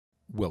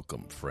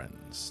Welcome,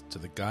 friends, to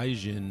the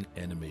Gaijin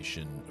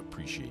Animation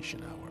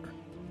Appreciation Hour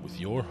with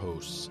your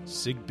hosts,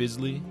 Sig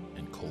Bisley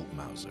and Colt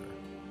Mauser.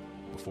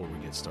 Before we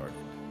get started,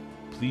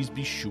 please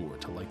be sure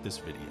to like this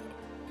video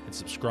and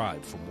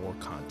subscribe for more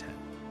content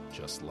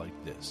just like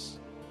this.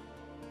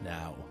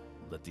 Now,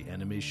 let the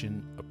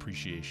animation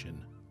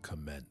appreciation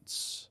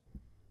commence.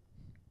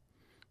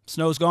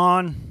 Snow's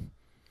gone.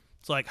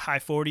 It's like high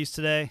 40s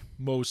today.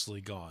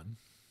 Mostly gone.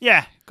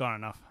 Yeah, gone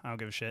enough. I don't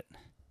give a shit.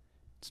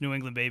 It's New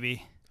England,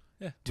 baby.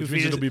 Yeah, 2 which feet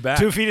means of, it'll be back.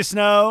 2 feet of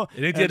snow.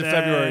 It didn't get to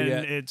February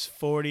yet. It's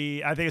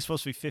 40. I think it's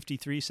supposed to be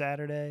 53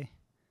 Saturday.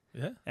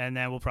 Yeah. And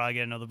then we'll probably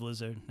get another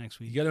blizzard next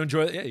week. You got to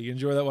enjoy it. Yeah, you can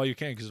enjoy that while you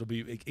can because it'll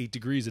be like 8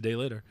 degrees a day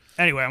later.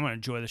 Anyway, I'm going to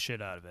enjoy the shit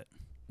out of it.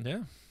 Yeah.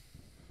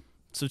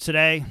 So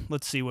today,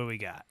 let's see what we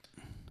got.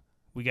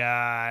 We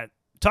got,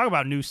 talk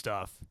about new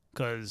stuff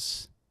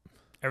because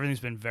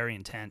everything's been very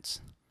intense.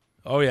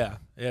 Oh, yeah.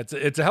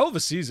 It's a hell of a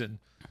season.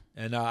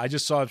 And I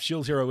just saw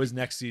Shield Hero is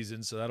next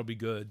season, so that'll be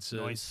good.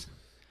 So, Nice.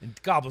 And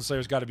Goblin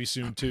Slayer's got to be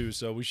soon, too.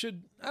 So we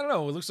should, I don't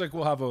know, it looks like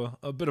we'll have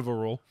a bit of a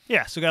roll.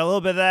 Yeah, so we got a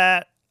little bit of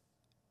that.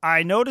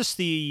 I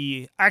noticed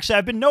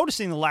I've been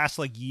noticing the last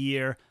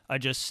year, I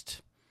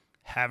just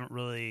haven't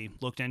really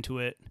looked into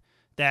it,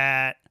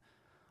 that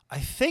I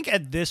think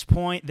at this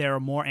point there are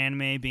more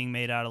anime being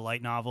made out of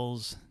light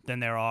novels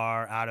than there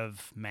are out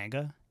of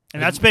manga.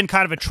 And that's been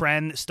kind of a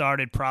trend that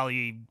started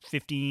probably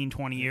 15,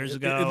 20 years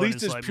ago. At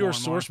least it's like pure more and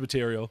more. source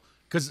material,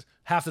 because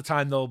half the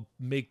time they'll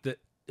make the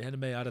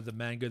anime out of the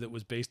manga that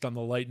was based on the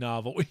light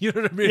novel. You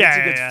know what I mean? Yeah,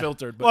 It gets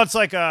filtered. But well, it's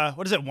like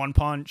what is it? One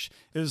Punch.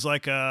 It was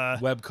like a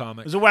webcomic.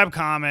 It was a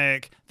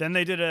webcomic. Then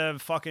they did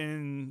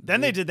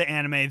they did the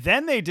anime.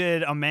 Then they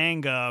did a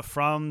manga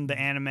from the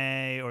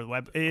anime or the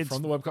web. It's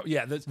From the webcomic.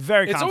 Yeah, that's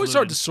very It's always convoluted.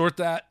 hard to sort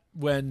that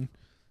when,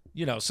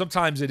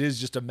 sometimes it is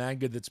just a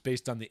manga that's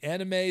based on the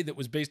anime that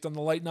was based on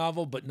the light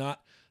novel, but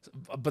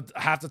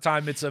half the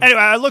time it's a... Anyway,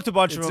 I looked a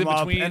bunch of it's them in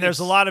up, between. and there's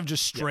a lot of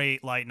just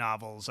straight light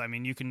novels. I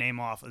mean, you can name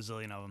off a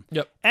zillion of them.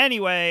 Yep.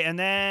 Anyway, and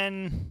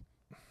then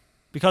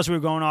because we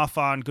were going off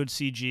on good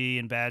CG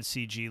and bad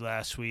CG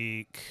last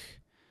week,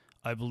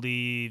 I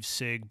believe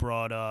Sig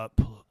brought up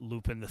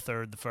Lupin the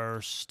Third, the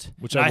First,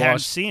 Which and I hadn't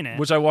watched, seen it.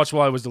 Which I watched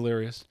while I was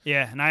delirious.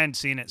 Yeah, and I hadn't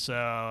seen it,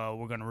 so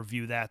we're going to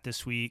review that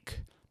this week.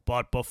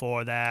 But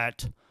before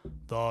that,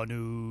 the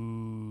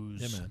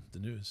news. Yeah, man, the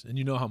news. And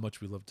you know how much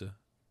we love to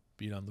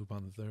beat on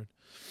Lupin the Third.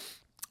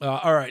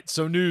 All right,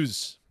 so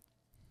news.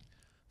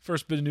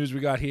 First bit of news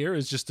we got here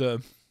is just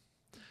a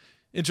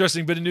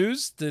interesting bit of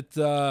news that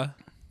the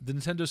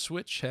Nintendo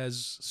Switch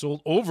has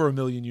sold over 1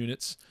 million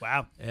units.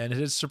 Wow. And it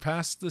has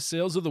surpassed the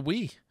sales of the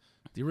Wii,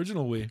 the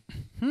original Wii.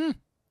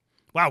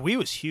 Wow, Wii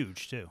was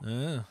huge, too.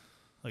 Yeah.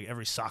 Like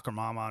every soccer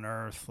mom on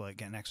earth,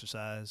 getting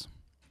exercise.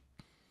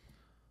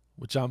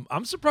 Which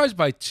I'm surprised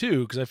by,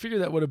 too, because I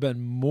figured that would have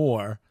been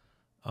more.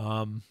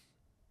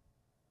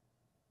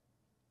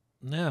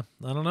 Yeah,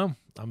 I don't know.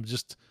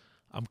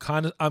 I'm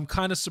kind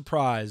of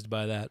surprised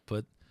by that,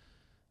 but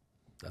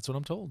that's what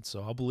I'm told,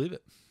 so I'll believe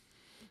it.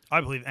 I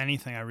believe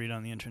anything I read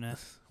on the internet.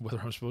 Whether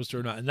I'm supposed to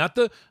or not. And not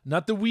the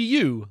Wii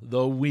U,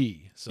 the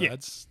Wii. So Yeah.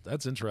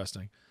 that's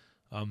interesting.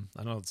 I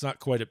know it's not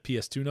quite at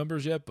PS2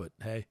 numbers yet, but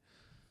hey,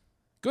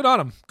 good on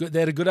them. Good, they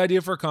had a good idea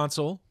for a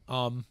console.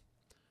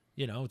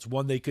 It's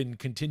one they can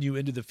continue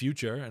into the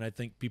future, and I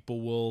think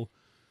people will.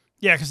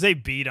 Yeah, because they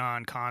beat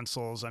on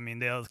consoles. I mean,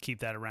 they'll keep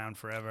that around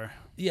forever.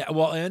 Yeah,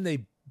 well, and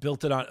they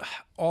built it on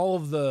all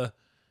of the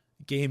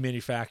game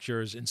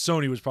manufacturers, and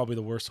Sony was probably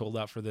the worst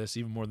holdout for this,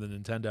 even more than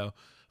Nintendo.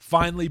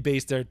 Finally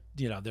based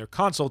their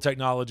console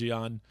technology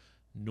on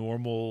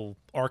normal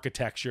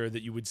architecture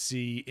that you would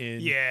see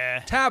in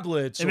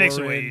tablets. It makes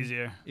it way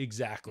easier.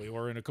 Exactly,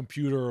 or in a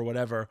computer or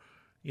whatever.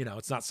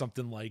 It's not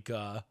something like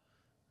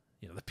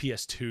the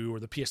PS2 or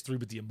the PS3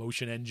 with the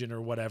Emotion Engine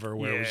or whatever,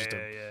 where it was just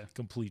a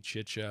complete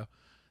shit show.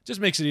 Just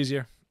makes it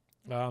easier.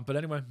 But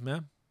anyway,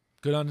 man,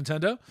 good on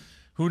Nintendo.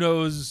 Who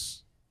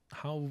knows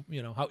how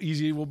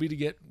easy it will be to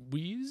get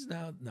Wii's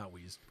now? Not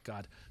Wii's,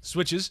 God,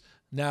 Switches.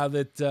 Now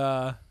that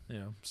I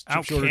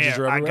don't shortages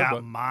care. are I everywhere.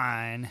 got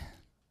mine.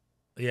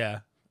 Yeah.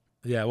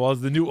 Well,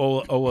 the new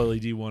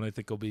OLED one I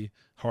think will be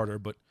harder.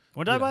 But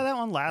When did I buy that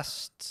one?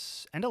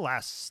 End of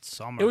last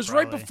summer. It was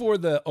probably. right before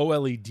the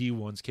OLED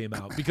ones came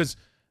out because.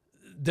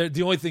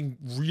 The only thing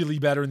really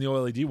better in the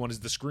OLED one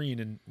is the screen,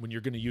 and when you're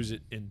going to use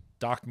it in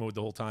dock mode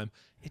the whole time,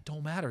 it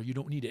don't matter. You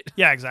don't need it.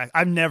 Yeah, exactly.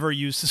 I've never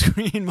used the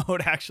screen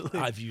mode, actually.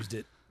 I've used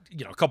it,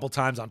 a couple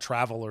times on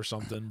travel or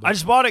something. But I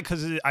just bought it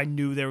because I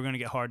knew they were going to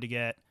get hard to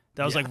get.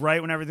 That was right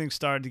when everything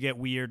started to get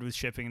weird with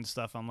shipping and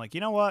stuff. I'm like,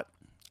 you know what?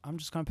 I'm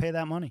just going to pay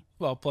that money.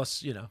 Well,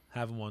 plus,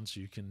 having one so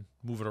you can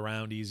move it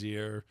around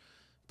easier,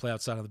 play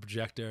outside on the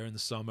projector in the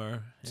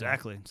summer.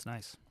 Exactly. It's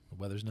nice. The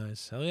weather's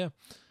nice. Hell yeah.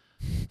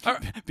 All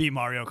right. Beat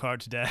Mario Kart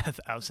to death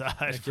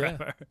outside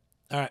forever.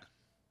 All right.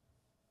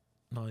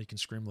 No, you can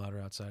scream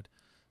louder outside.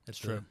 That's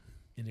true.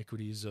 The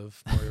iniquities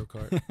of Mario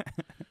Kart.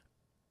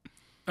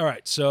 All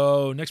right.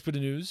 So next bit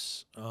of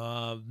news.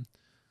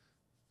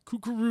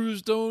 Kukuru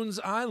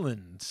Stone's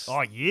Island.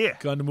 Oh, yeah.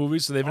 Gone to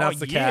movies. So they've announced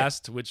the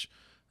cast, which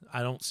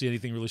I don't see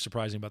anything really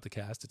surprising about the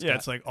cast.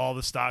 It's like all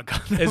the stock.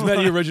 As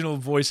many original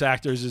voice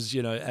actors as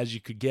as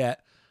you could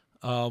get.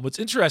 What's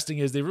interesting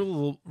is they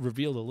really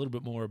revealed a little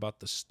bit more about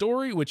the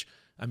story, which,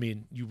 I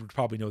mean, you would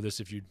probably know this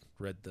if you'd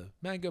read the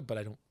manga, but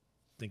I don't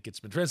think it's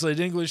been translated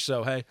to English,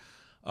 so hey.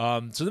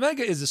 So the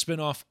manga is a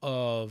spinoff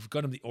of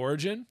Gundam: The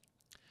Origin.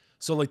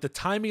 So like the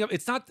timing of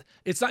it's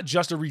not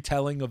just a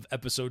retelling of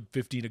episode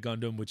 15 of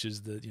Gundam, which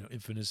is the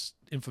infamous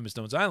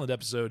Stones Island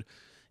episode.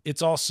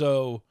 It's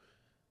also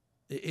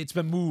it's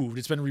been moved,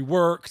 it's been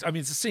reworked. I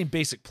mean, it's the same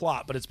basic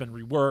plot, but it's been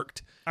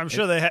reworked. I'm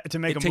sure they to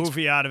make a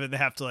movie out of it, they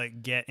have to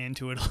like get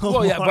into it a little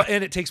well, yeah, more.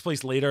 and it takes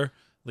place later.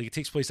 Like it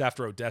takes place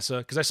after Odessa,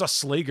 because I saw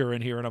Slager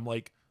in here, and I'm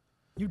like,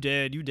 you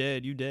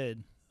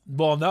did.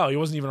 Well, no, he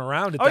wasn't even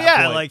around at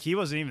that point. Like he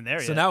wasn't even there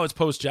yet. So now it's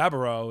post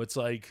Jaburo. It's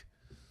like,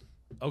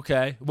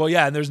 okay, well,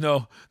 yeah, and there's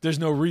no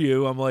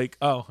Ryu. I'm like,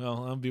 oh,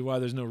 well, that'll be why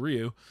there's no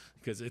Ryu,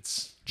 because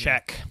it's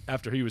check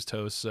after he was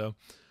toast. So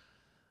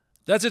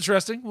that's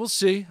interesting. We'll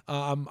see.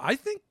 I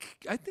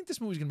think this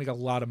movie's gonna make a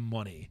lot of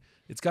money.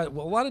 It's got a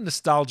lot of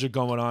nostalgia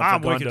going on.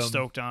 I'm for wicked Gundam.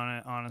 stoked on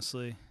it,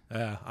 honestly.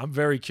 Yeah, I'm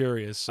very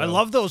curious. So. I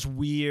love those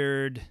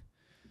weird.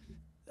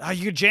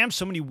 You could jam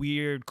so many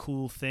weird,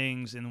 cool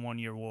things in 1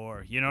 Year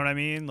War. You know what I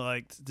mean?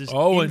 Like this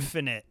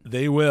infinite.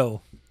 They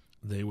will.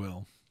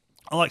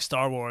 Unlike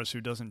Star Wars,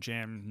 who doesn't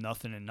jam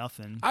nothing and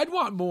nothing. I'd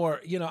want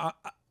more.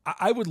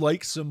 I would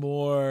like some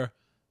more.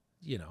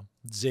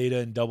 Zeta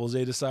and Double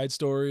Zeta side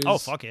stories. Oh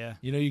fuck yeah!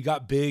 You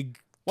got big.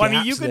 Well, I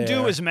mean, you can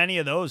do as many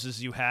of those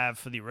as you have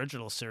for the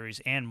original series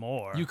and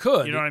more. You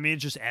could. You know what I mean?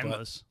 It's just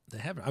endless. They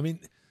haven't. I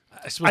mean,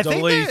 I suppose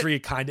Double 83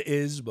 kind of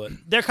is, but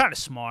they're kind of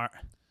smart.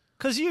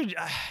 Because you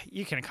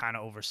can kind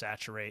of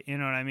oversaturate, you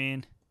know what I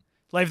mean?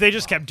 Like if they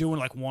just kept doing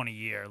like one a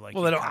year, like.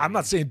 Well, I'm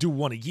not saying do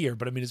one a year,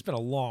 but I mean it's been a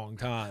long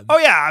time. Oh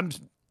yeah,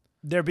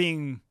 they're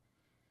being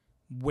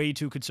way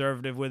too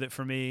conservative with it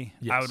for me.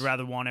 Yes. I would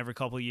rather one every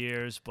couple of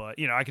years, but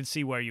I can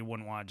see where you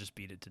wouldn't want to just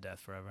beat it to death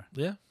forever.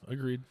 Yeah,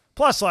 agreed.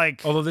 Plus,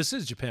 like, although this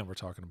is Japan we're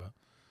talking about,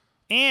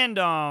 and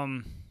I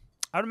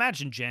would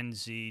imagine Gen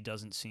Z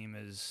doesn't seem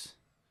as,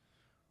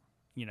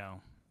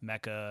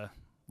 mecha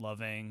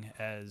loving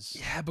as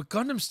but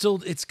Gundam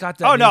still it's got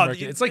that. Oh no,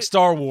 it's like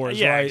Star Wars,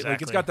 yeah, right? Exactly.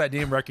 Like it's got that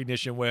name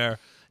recognition where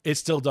it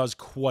still does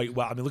quite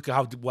well. I mean, look at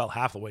how well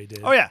Hathaway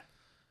did. Oh yeah,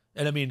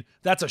 and I mean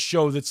that's a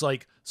show that's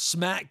like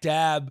smack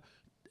dab.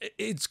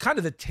 It's kind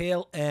of the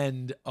tail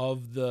end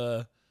of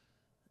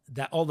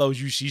all those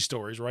UC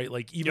stories, right?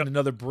 Like even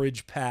Another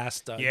Bridge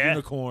Past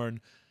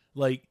Unicorn,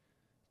 like.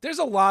 There's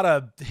a lot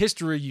of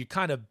history you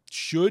kind of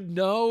should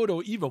know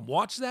to even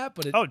watch that,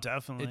 but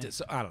definitely.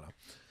 I don't know.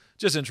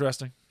 Just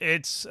interesting.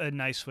 It's a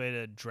nice way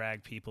to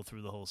drag people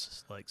through the whole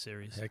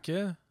series. Heck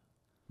yeah.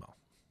 Well,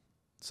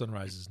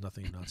 Sunrise is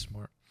nothing not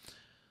smart.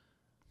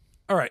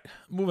 All right,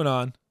 moving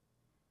on.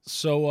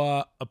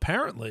 So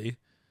apparently,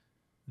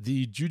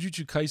 the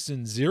Jujutsu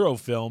Kaisen Zero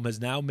film has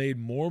now made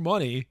more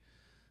money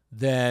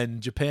than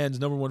Japan's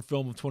 #1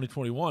 film of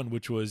 2021,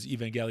 which was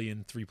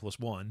Evangelion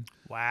 3+1.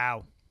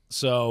 Wow.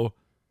 So,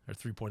 or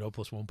 3.0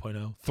 plus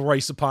 1.0.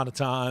 Thrice Upon a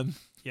Time.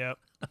 Yep.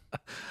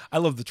 I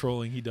love the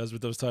trolling he does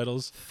with those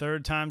titles.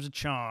 Third time's a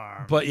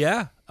charm. But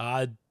yeah,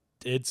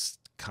 it's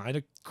kind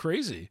of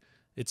crazy.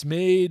 It's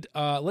made,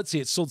 let's see,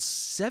 it sold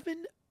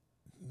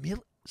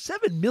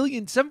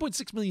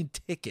 7.6 million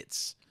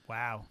tickets.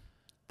 Wow.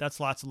 That's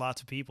lots and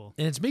lots of people.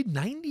 And it's made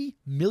 $90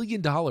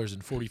 million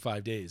in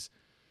 45 days.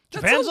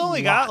 Japan's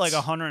only got like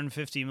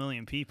 150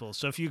 million people.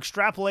 So if you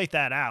extrapolate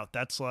that out,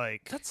 that's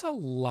a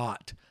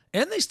lot.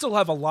 And they still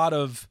have a lot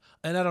of,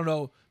 and I don't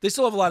know, they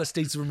still have a lot of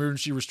states of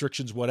emergency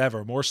restrictions,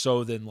 whatever, more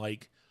so than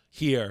like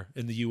here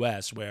in the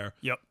U.S. where,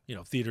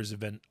 theaters have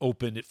been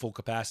open at full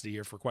capacity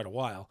here for quite a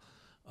while.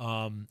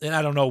 And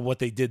I don't know what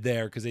they did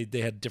there because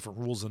they had different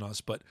rules than us,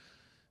 but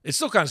it's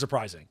still kind of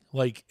surprising.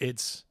 Like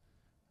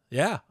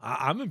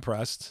I'm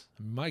impressed.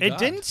 My God. It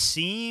didn't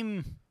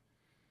seem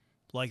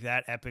like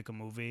that epic a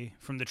movie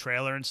from the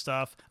trailer and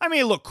stuff. I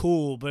mean, it looked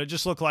cool, but it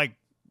just looked like,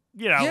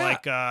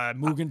 like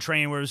Mugen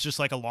Train, where it was just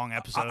like a long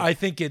episode. I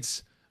think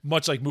it's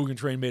much like Mugen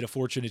Train made a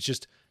fortune. It's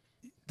just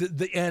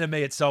the anime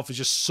itself is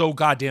just so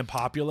goddamn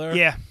popular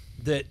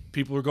that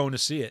people are going to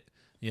see it,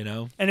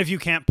 And if you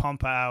can't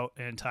pump out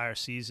an entire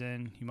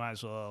season, you might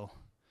as well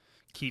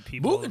keep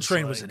people. Mugen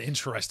Train was an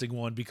interesting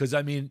one because,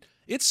 I mean,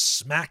 it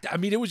smacked. I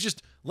mean, it was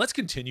just, let's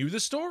continue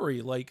the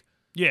story. Like,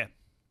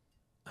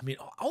 I mean,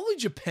 only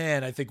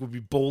Japan, I think, would be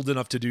bold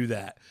enough to do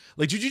that.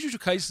 Like, Jujutsu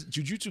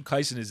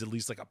Kaisen is at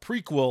least like a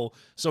prequel,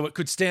 so it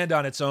could stand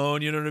on its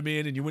own, you know what I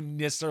mean? And you wouldn't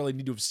necessarily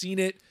need to have seen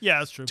it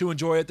that's true. to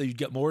enjoy it, that you'd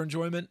get more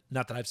enjoyment.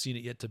 Not that I've seen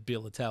it yet to be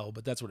able to tell,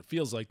 but that's what it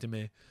feels like to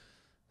me.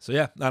 So,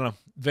 yeah, I don't know.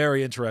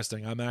 Very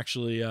interesting. I'm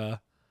actually,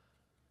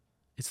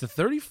 it's the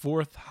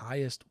 34th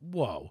highest,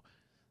 34th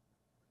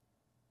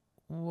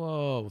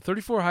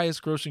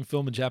highest grossing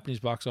film in Japanese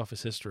box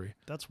office history.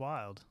 That's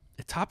wild.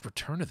 It topped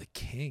Return of the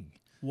King.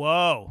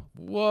 Whoa.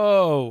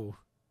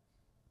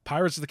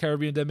 Pirates of the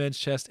Caribbean, Dead Man's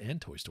Chest,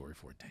 and Toy Story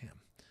 4. Damn.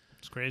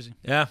 It's crazy.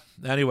 Yeah.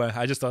 Anyway,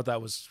 I just thought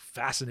that was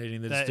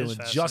fascinating that it's doing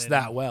just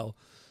that well.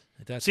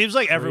 That's seems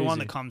like crazy. everyone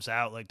that comes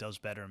out like does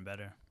better and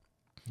better.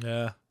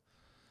 Yeah.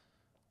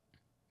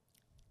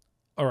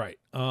 All right.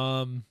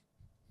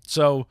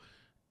 So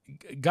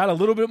got a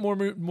little bit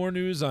more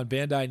news on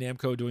Bandai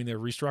Namco doing their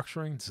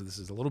restructuring. So this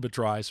is a little bit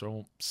dry, so I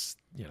won't,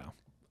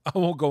 I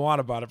won't go on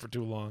about it for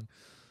too long.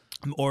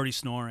 I'm already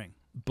snoring.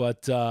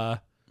 But yeah,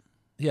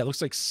 it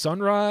looks like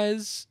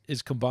Sunrise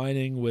is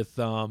combining with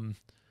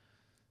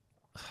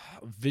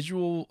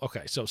visual.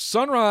 Okay, so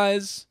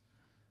Sunrise,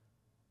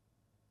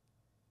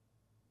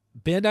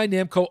 Bandai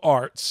Namco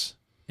Arts,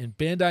 and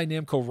Bandai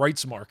Namco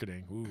Rights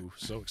Marketing. Ooh,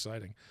 so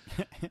exciting.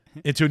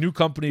 Into a new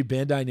company,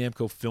 Bandai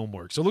Namco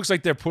Filmworks. So it looks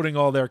like they're putting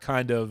all their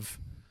kind of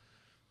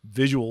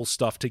visual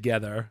stuff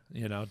together,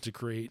 to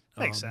create.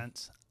 Makes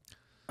sense.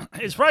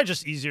 It's probably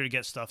just easier to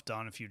get stuff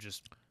done if you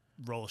just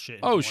roll shit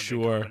into one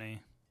big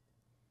company.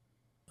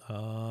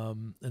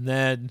 And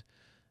then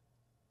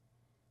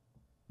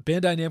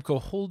Bandai Namco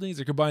Holdings,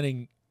 they're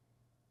combining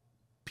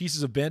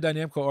pieces of Bandai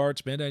Namco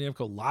Arts, Bandai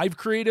Namco Live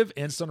Creative,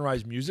 and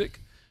Sunrise Music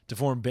to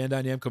form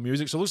Bandai Namco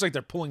Music. So it looks like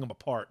they're pulling them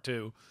apart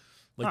too,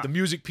 like the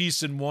music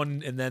piece in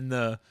one, and then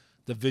the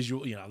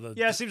visual.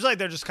 It seems like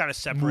they're just kind of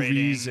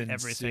separating and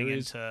everything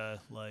series, into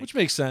like, which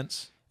makes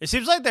sense. It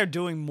seems like they're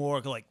doing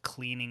more like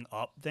cleaning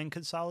up than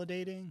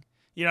consolidating.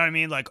 You know what I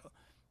mean? Like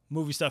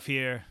movie stuff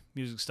here,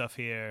 music stuff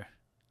here,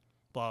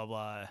 blah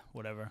blah,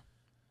 whatever.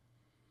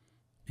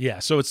 Yeah,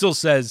 so it still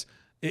says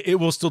it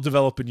will still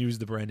develop and use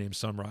the brand name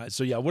Sunrise.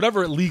 So yeah,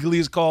 whatever it legally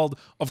is called,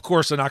 of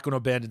course they're not going to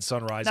abandon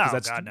Sunrise because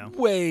that's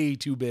way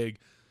too big.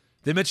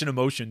 They mentioned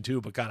Emotion too,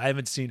 but God, I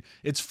haven't seen.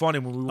 It's funny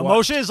when we watch.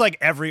 Emotion is like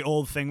every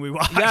old thing we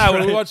watch. Yeah, right?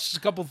 When we watched a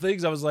couple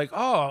things, I was like,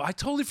 oh, I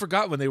totally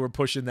forgot when they were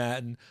pushing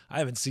that, and I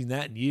haven't seen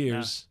that in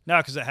years. No,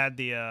 because it had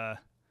the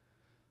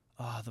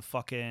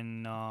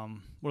fucking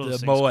what are those the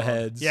things Moa called?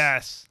 heads.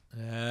 Yes.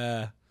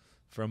 Yeah,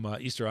 from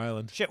Easter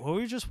Island. Shit, what were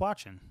we just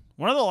watching?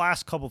 One of the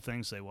last couple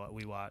things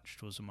we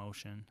watched was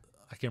Emotion.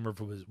 I can't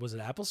remember if it was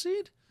it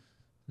Appleseed?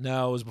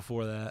 No, it was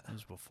before that. It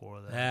was before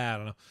that. I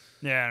don't know.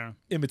 Yeah, I don't know.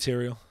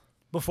 Immaterial.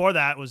 Before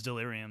that was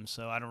Delirium,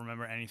 so I don't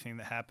remember anything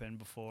that happened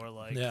before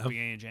the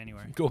beginning of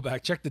January. Go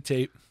back, check the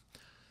tape. You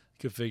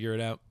could figure it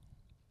out.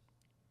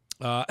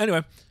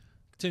 Anyway,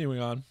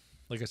 continuing on.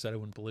 Like I said, I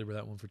wouldn't belabor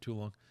that one for too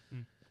long.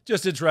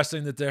 Just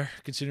interesting that they're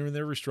considering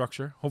their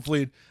restructure.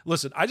 Hopefully,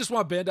 listen, I just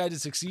want Bandai to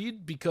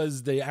succeed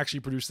because they actually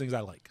produce things I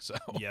like. So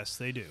yes,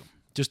 they do.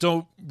 Just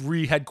don't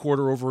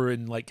re-headquarter over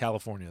in like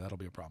California. That'll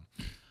be a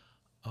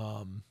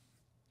problem.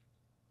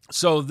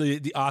 So the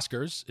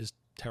Oscars, as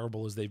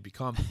terrible as they've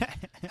become,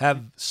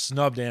 have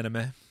snubbed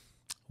anime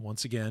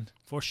once again.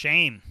 For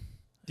shame.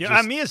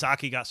 Yeah,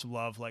 Miyazaki got some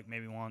love, like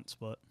maybe once,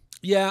 but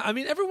yeah, I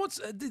mean, every once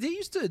they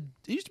used to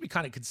be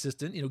kind of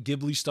consistent.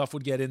 Ghibli stuff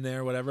would get in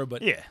there, whatever.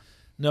 But yeah,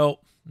 no,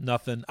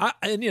 nothing. I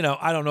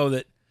don't know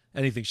that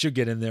anything should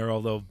get in there.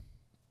 Although,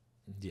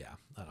 yeah,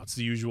 I don't know, it's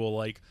the usual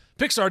like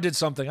Pixar did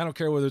something. I don't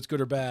care whether it's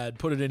good or bad.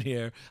 Put it in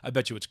here. I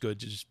bet you it's good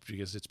just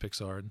because it's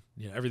Pixar. And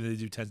everything they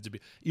do tends to be,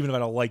 even if I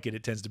don't like it,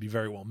 it tends to be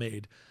very well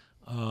made.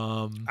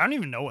 I don't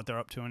even know what they're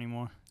up to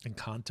anymore.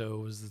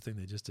 Encanto was the thing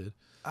they just did.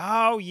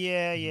 Oh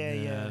yeah.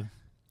 And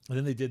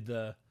then they did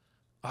that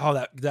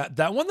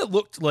one that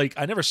looked like,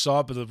 I never saw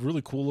it, but the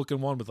really cool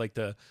looking one with like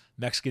the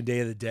Mexican Day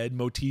of the Dead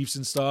motifs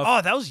and stuff.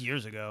 Oh, that was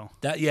years ago.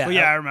 I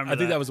remember. I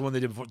think that was the one they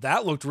did before.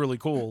 That looked really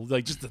cool.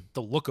 Like just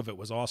the look of it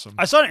was awesome.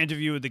 I saw an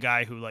interview with the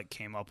guy who like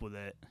came up with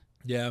it.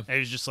 Yeah, and he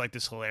was just like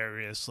this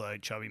hilarious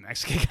like chubby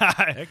Mexican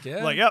guy. Heck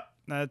yeah. Like, yep,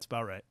 that's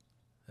about right.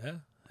 Yeah.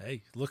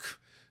 Hey, look.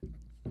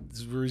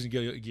 This is the reason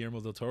Guillermo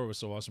del Toro was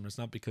so awesome. It's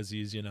not because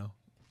he's,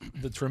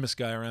 the trimmest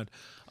guy around.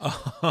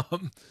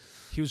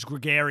 He was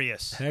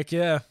gregarious. Heck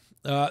yeah.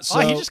 He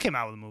just came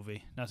out with a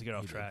movie. Not to get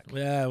off track.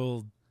 Yeah,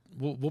 we'll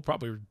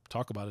probably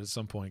talk about it at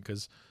some point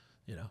because,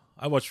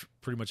 I watch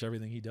pretty much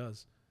everything he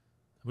does.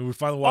 I mean, we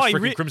finally watched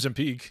Crimson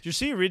Peak. Did you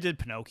see he redid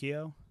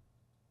Pinocchio?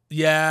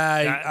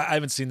 Yeah, I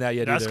haven't seen that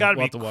yet either. We'll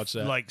have to watch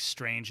that. Like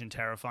strange and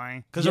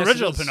terrifying. Because the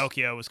original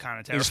Pinocchio was kind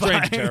of terrifying. It was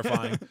strange and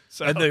terrifying.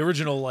 And the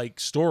original like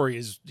story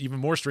is even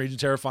more strange and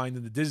terrifying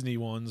than the Disney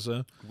ones.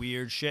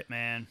 Weird shit,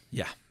 man.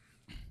 Yeah.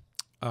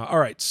 All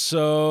right.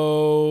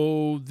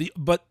 So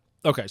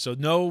so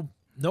no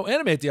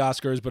anime at the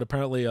Oscars, but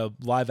apparently a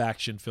live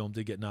action film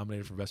did get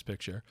nominated for Best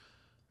Picture.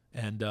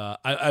 And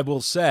I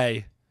will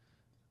say,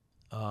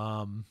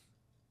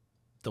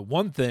 the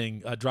one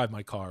thing, Drive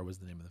My Car was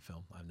the name of the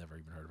film. I've never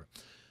even heard of it.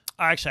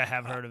 Actually, I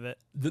have heard of it.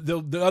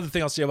 The other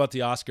thing I'll say about the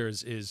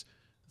Oscars is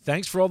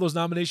thanks for all those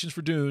nominations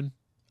for Dune.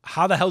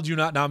 How the hell do you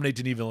not nominate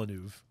Denis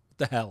Villeneuve? What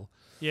the hell?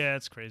 Yeah,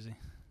 it's crazy.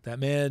 That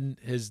man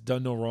has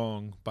done no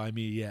wrong by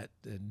me yet.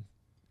 And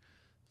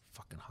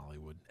fucking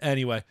Hollywood.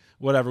 Anyway,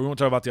 whatever. We won't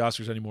talk about the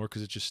Oscars anymore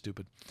because it's just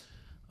stupid.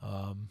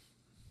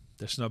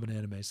 They're snubbing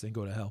animes. They can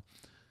go to hell.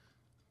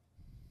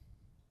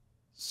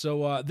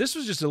 So this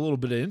was just a little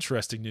bit of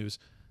interesting news.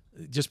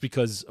 Just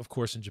because, of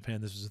course, in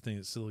Japan, this was a thing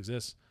that still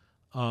exists.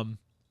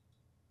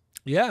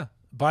 Yeah,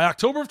 by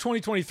October of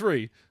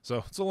 2023,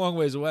 so it's a long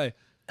ways away,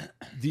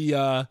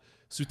 the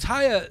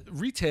Tsutaya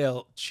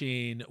retail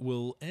chain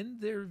will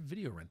end their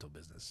video rental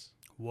business.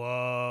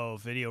 Whoa,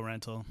 video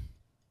rental.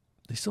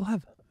 They still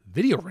have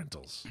video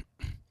rentals.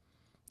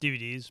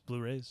 DVDs,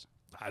 Blu-rays.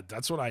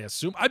 That's what I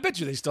assume. I bet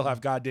you they still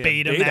have goddamn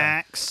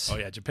Betamax. Oh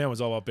yeah, Japan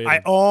was all about Beta. I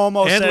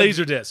almost and said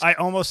Laserdisc. I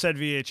almost said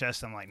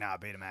VHS. I'm like, nah,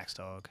 Betamax,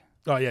 dog.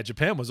 Oh yeah,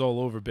 Japan was all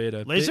over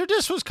Beta.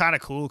 Laserdisc was kind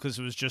of cool because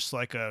it was just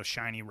like a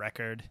shiny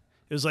record.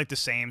 It was like the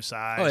same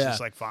size as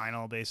like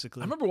vinyl,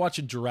 basically. I remember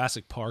watching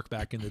Jurassic Park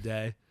back in the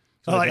day.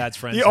 Oh, My dad's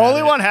friends. The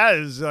only one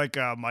has like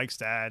Mike's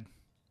dad.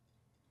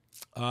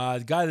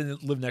 The guy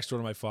that lived next door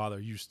to my father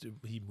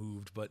he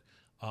moved, but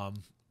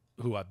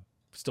who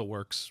still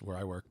works where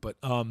I work, but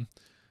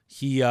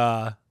he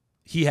had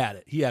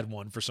it. He had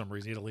one for some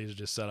reason. He had a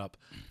Laserdisc set up,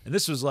 and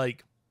this was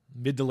like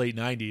mid to late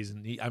 90s,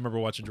 and I remember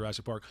watching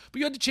Jurassic Park. But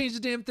you had to change the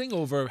damn thing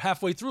over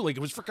halfway through, like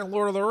it was freaking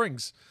Lord of the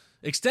Rings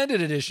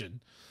extended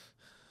edition.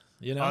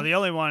 You know, the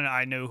only one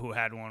I knew who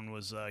had one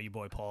was your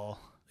boy Paul.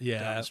 Yeah,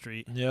 down the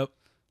street. Yep.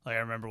 Like I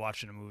remember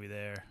watching a movie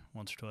there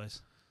once or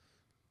twice.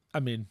 I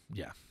mean,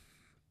 yeah,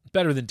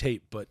 better than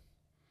tape, but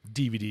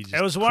DVD. Just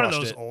it was one of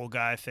those it. old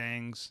guy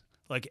things.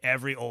 Like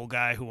every old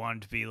guy who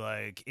wanted to be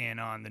like in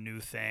on the new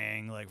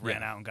thing, like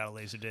ran out and got a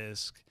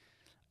Laserdisc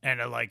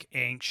and a like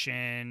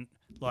ancient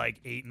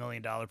like $8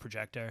 million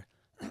projector.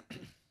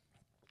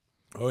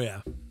 Oh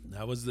yeah,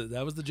 that was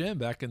the jam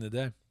back in the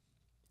day.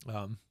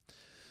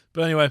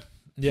 But anyway,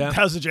 yeah,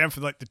 that was the jam for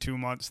like the 2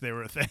 months they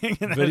were a thing,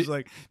 and I was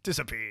like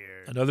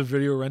disappeared. Another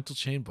video rental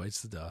chain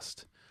bites the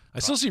dust. I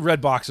still see red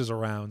boxes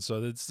around,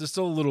 so there's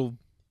still a little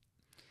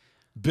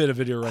bit of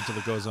video rental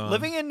that goes on.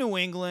 Living in New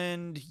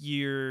England,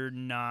 you're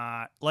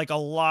not like a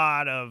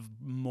lot of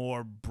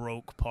more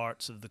broke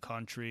parts of the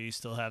country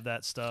still have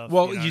that stuff.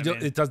 Well, you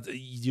don't. It does.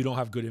 You don't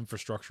have good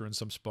infrastructure in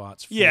some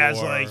spots.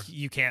 It's like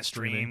you can't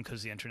stream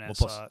because the internet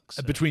sucks.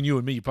 Between you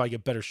and me, you probably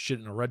get better shit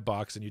in a red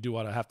box than you do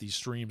out of half these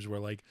streams where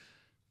like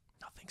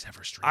nothing's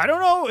ever streamed. I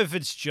don't know if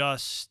it's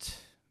just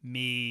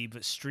me,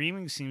 but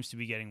streaming seems to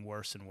be getting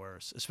worse and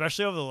worse,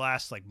 especially over the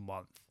last like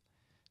month.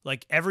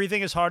 Like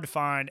everything is hard to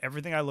find.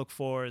 Everything I look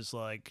for is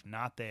like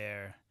not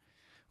there,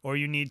 or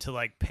you need to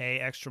like pay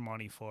extra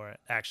money for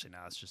it. Actually, no,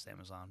 it's just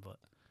Amazon, but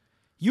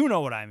you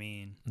know what I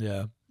mean.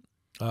 Yeah.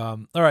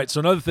 All right. So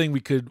another thing we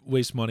could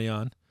waste money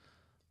on.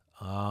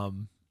 I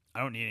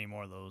don't need any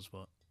more of those,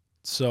 but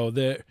so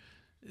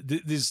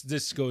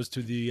this goes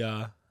to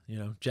the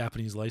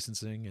Japanese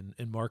licensing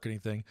and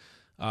marketing thing.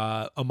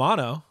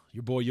 Amano,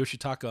 your boy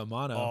Yoshitaka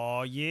Amano.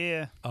 Oh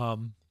yeah.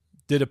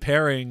 Did a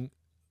pairing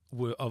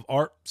of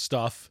art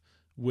stuff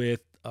with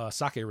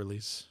sake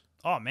release.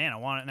 Oh man, I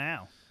want it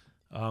now.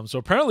 So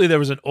apparently there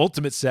was an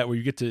ultimate set where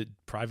you get to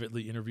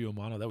privately interview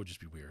Amano. That would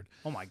just be weird.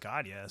 Oh my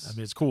god, yes. I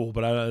mean, it's cool,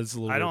 but it's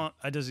a little.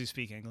 Weird. Does he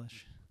speak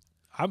English?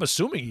 I'm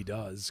assuming he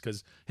does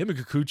because him and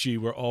Kikuchi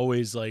were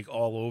always like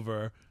all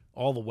over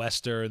all the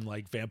Western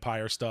like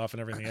vampire stuff and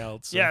everything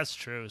else. So. Yeah, it's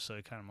true. So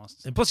he kind of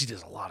must. And plus, he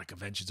does a lot of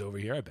conventions over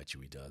here. I bet you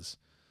he does.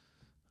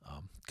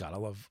 God, I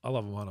love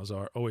Amano's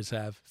art. Always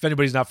have. If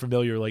anybody's not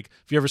familiar, like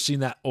if you ever seen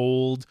that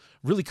old,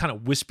 really kind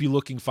of wispy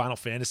looking Final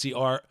Fantasy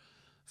art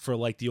for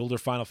like the older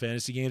Final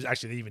Fantasy games,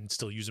 actually they even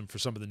still use them for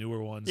some of the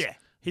newer ones. Yeah,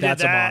 he That's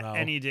did that, Amano.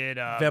 and he did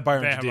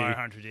Vampire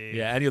Hunter D.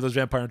 Yeah, any of those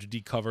Vampire Hunter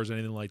D covers,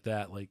 anything like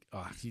that. Like,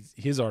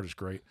 his art is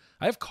great.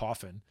 I have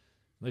Coffin,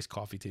 nice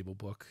coffee table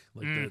book,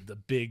 like the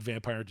big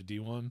Vampire Hunter D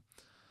one.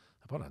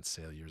 I bought it on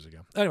sale years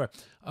ago. Anyway,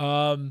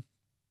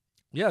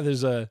 yeah,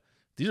 these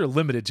are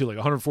limited to like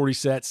 140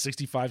 sets,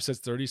 65 sets,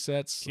 30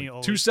 sets. Like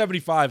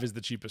 275 is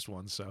the cheapest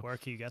one. So where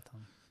can you get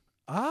them?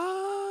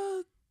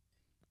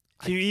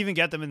 Can you even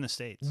get them in the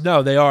States?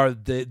 No, they are.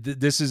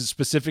 This is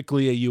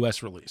specifically a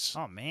U.S. release.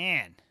 Oh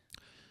man,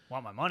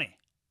 want my money?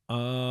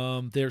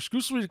 They're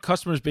exclusively to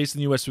customers based in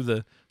the U.S. through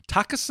the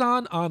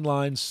Takasan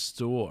online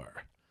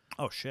store.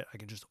 Oh shit, I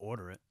can just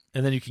order it.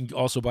 And then you can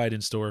also buy it in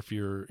store if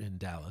you're in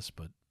Dallas,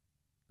 but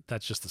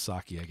that's just the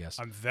sake, I guess.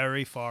 I'm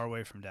very far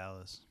away from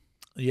Dallas.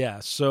 Yeah,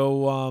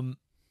 so,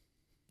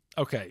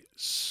 okay,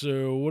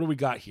 so what do we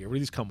got here? What do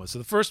these come with? So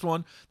the first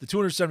one, the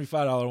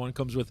 $275 one,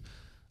 comes with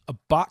a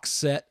box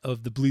set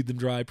of the Bleed Them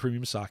Dry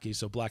premium sake,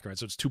 so black and red,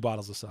 so it's 2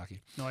 bottles of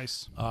sake.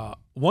 Nice.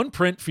 One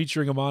print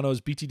featuring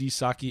Amano's BTD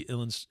sake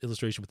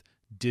illustration with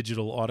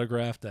digital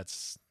autograph.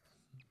 That's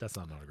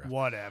not an autograph.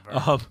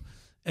 Whatever.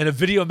 And a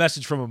video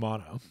message from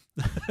Amano.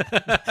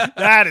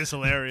 That is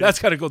hilarious. That's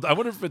kind of cool. I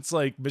wonder if it's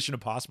like Mission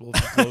Impossible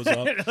if it blows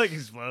up. Like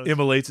explodes.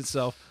 Immolates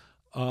itself.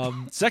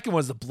 Second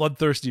one's the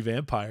Bloodthirsty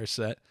Vampire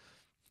set,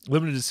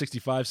 limited to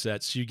 65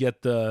 sets. You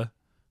get the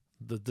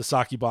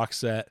sake box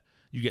set.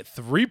 You get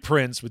 3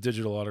 prints with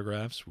digital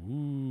autographs.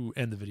 Ooh,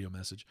 and the video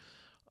message.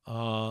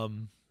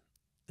 And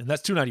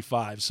that's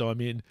 $295. So I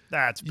mean,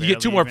 you get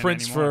 2 more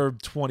prints for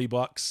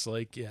 $20.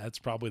 Like, yeah, that's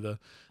probably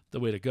the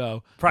way to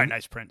go. Probably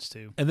nice prints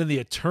too. And then the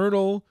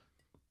Eternal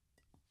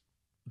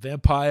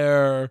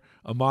Vampire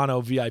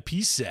Amano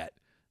VIP set.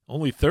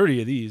 Only 30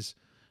 of these.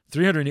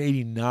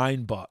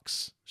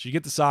 $389. So you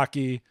get the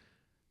sake,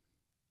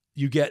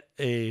 you get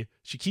a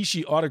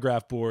Shikishi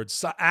autograph board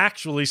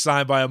actually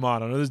signed by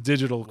Amano. No, this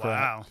digital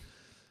crap.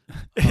 Wow.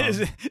 Is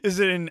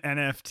it an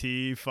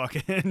NFT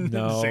fucking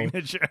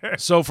signature?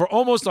 So for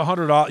almost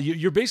 $100,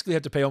 you basically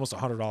have to pay almost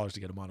 $100 to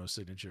get a mono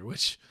signature,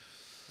 which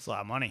it's a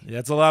lot of money. Yeah,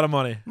 it's a lot of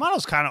money.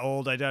 Mono's kind of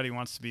old. I doubt he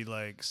wants to be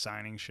like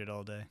signing shit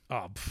all day.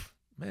 Oh,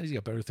 man, he's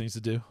got better things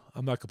to do.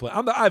 I'm not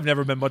complaining. I've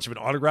never been much of an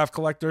autograph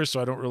collector, so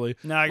I don't really.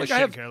 No, I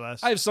couldn't care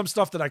less. I have some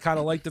stuff that I kind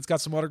of like that's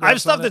got some autographs. I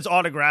have stuff that's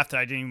autographed that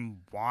I didn't even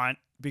want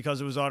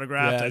because it was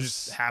autographed. Yes. I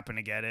just happened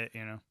to get it,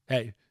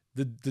 Hey,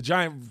 the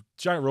giant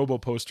Robo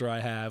poster I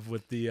have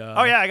with the.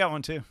 Oh yeah, I got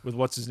one too. With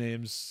what's his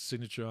name's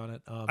signature on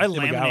it. I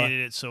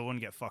laminated it so it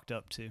wouldn't get fucked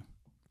up too.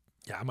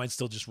 Yeah, mine's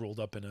still just rolled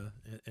up in a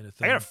thing.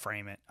 I gotta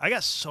frame it. I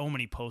got so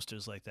many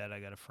posters like that. I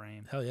gotta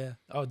frame. Hell yeah!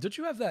 Oh, don't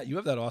you have that? You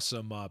have that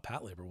awesome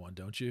Pat Labor one,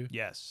 don't you?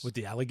 Yes. With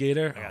the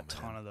alligator. I got a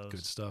ton of those.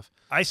 Good stuff.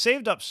 I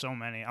saved up so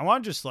many. I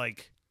want to just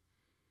like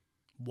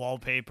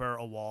wallpaper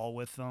a wall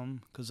with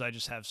them because I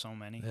just have so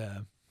many. Yeah.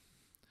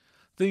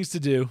 Things to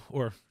do,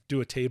 or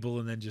do a table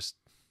and then just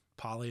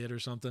poly it or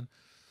something.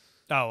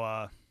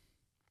 Oh,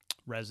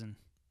 resin.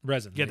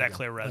 Resin. Get that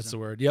clear resin. That's the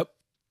word. Yep.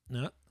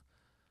 Yeah.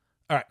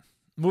 All right.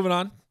 Moving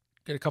on.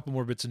 Got a couple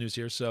more bits of news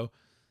here. So,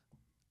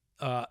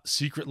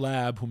 Secret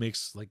Lab, who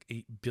makes like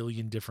 8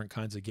 billion different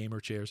kinds of gamer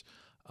chairs.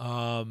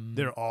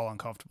 They're all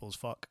uncomfortable as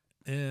fuck.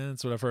 And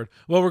that's what I've heard.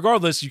 Well,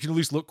 regardless, you can at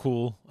least look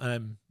cool.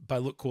 And by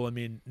look cool, I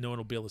mean no one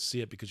will be able to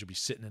see it because you'll be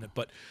sitting in it.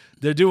 But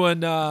they're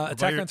doing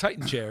Attack on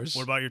Titan chairs.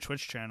 What about your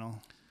Twitch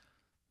channel?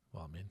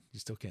 Well, I mean, you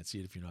still can't see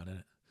it if you're not in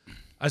it.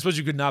 I suppose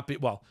you could not be.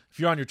 Well, if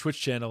you're on your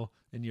Twitch channel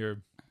and you're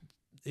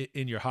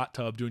in your hot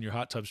tub doing your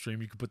hot tub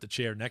stream, you could put the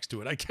chair next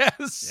to it, I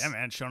guess. Yeah,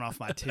 man, showing off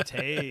my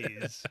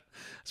titties. I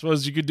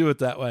suppose you could do it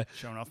that way.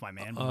 Showing off my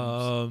man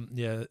boobs.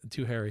 Yeah,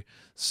 too hairy.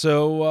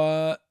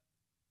 So,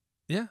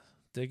 yeah,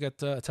 they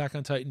got Attack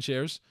on Titan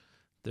chairs.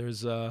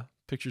 There's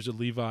pictures of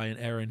Levi and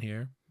Eren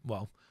here.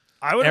 Well,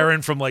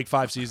 Eren from like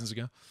 5 seasons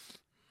ago.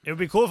 It would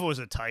be cool if it was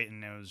a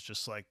Titan. It was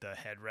just like the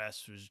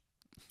headrest was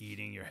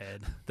eating your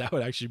head. That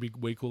would actually be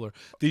way cooler.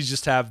 These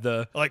just have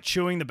like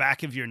chewing the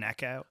back of your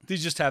neck out.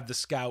 These just have the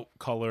scout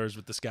colors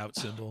with the scout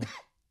symbol.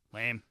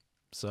 Lame.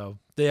 So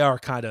they are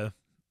kind of,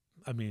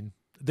 I mean,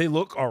 they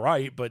look all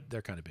right, but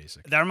they're kind of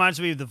basic. That reminds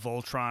me of the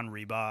Voltron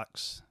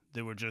Reeboks.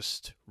 They were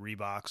just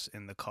Reeboks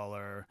in the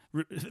color.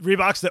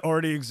 Reeboks that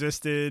already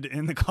existed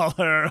in the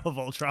color of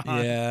Voltron.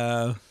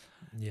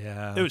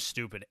 Yeah. It was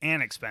stupid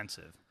and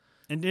expensive.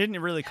 And didn't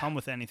really come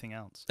with anything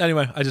else.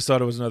 Anyway, I just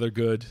thought it was another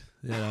good,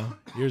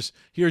 here's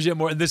yet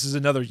more. And this is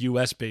another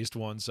US based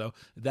one. So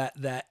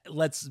that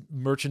lets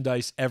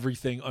merchandise,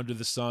 everything under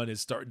the sun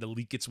is starting to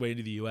leak its way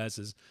into the US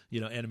as,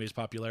 anime's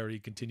popularity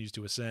continues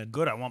to ascend.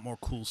 Good. I want more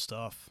cool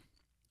stuff.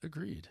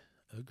 Agreed.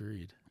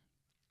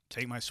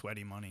 Take my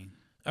sweaty money.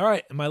 All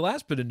right. And my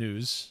last bit of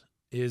news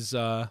is,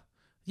 Amazon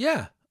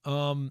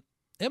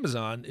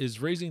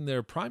is raising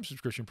their Prime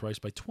subscription price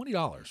by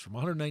 $20 from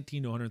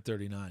 $119 to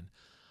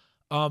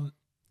 $139.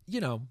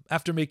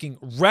 After making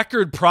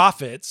record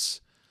profits,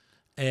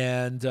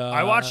 and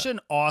I watched an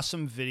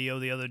awesome video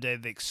the other day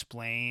that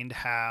explained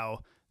how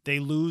they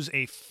lose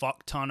a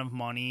fuck ton of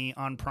money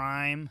on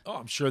Prime. Oh,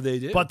 I'm sure they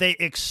do. But they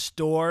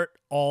extort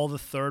all the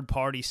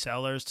third-party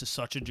sellers to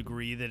such a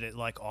degree that it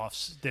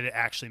that it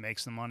actually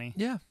makes them money.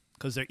 Yeah,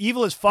 because they're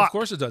evil as fuck. Of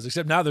course it does.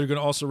 Except now they're going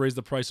to also raise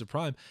the price of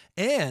Prime,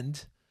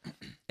 and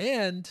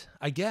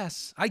I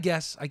guess I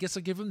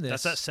give them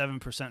this. That's that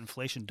 7%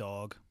 inflation,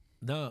 dog.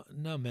 No,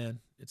 man,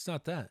 it's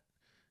not that.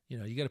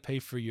 You got to pay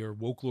for your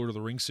woke Lord of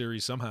the Rings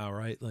series somehow,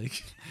 right?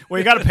 Like, well,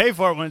 you got to pay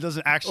for it when it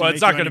doesn't actually. Well,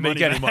 it's not going to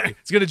make any money.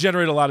 It's going to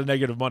generate a lot of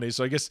negative money.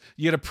 So I guess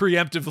you got to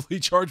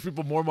preemptively charge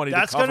people more money.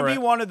 That's going to be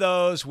one of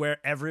those where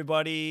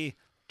everybody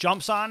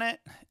jumps on it.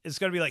 It's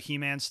going to be like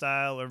He-Man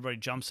style. Everybody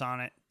jumps on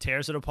it,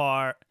 tears it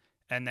apart,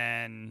 and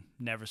then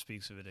never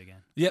speaks of it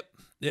again. Yep,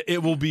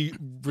 it will be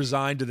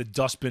resigned to the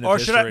dustbin of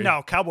history. Or should I?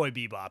 No, Cowboy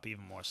Bebop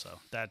even more so.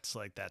 That's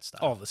like that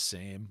stuff. All the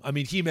same. I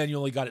mean, He-Man, you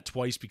only got it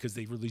twice because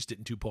they released it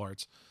in 2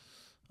 parts.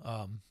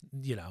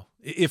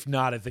 If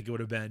not, I think it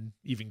would have been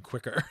even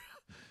quicker.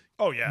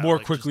 Oh yeah, more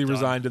quickly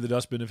resigned to the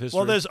dustbin of history.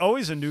 Well, there's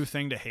always a new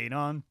thing to hate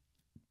on.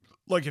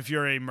 Like if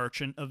you're a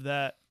merchant of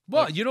that.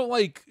 Well, you don't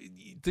like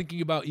thinking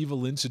about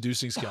Evelyn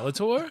seducing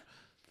Skeletor?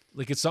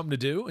 Like it's something to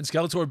do, and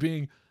Skeletor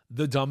being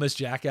the dumbest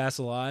jackass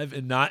alive,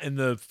 and not in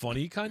the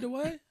funny kind of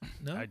way.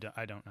 No, I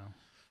don't know.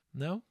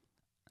 No,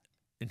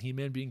 and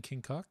He-Man being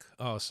King Cuck.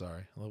 Oh,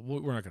 sorry,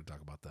 we're not going to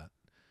talk about that.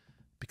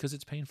 Because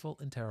it's painful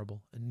and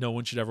terrible, and no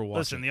one should ever watch it.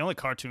 Listen, the only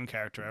cartoon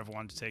character I ever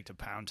wanted to take to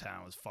Pound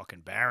Town was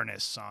fucking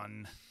Baroness,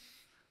 son.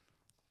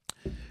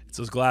 It's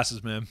those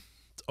glasses, man.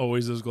 It's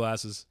always those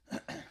glasses.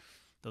 That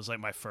was like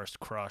my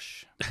first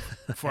crush.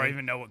 Before I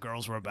even know what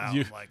girls were about.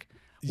 You, I'm like,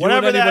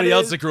 whatever and anybody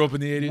else that grew up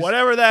in the 80s.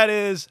 Whatever that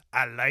is,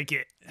 I like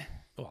it.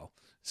 Well,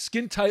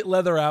 skin-tight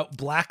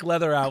black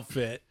leather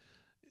outfit,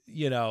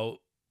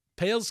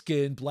 pale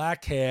skin,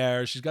 black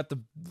hair. She's got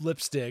the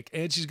lipstick,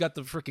 and she's got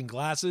the freaking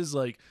glasses,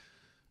 like...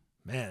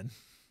 Man,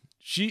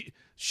 she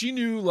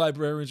knew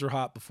librarians were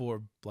hot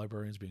before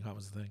librarians being hot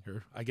was the thing.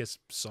 Or I guess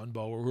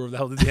Sunbow or whoever the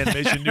hell did the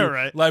animation knew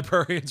right.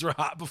 librarians were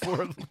hot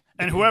before.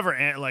 And whoever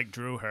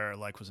drew her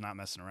was not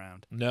messing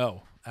around.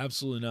 No,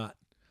 absolutely not.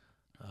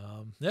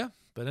 Yeah,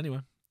 but anyway,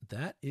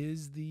 that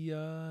is the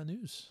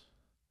news.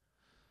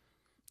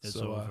 It's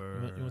so,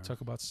 over. You want to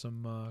talk about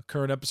some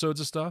current episodes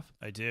of stuff?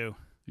 I do.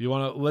 You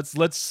want to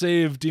let's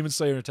save Demon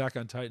Slayer and Attack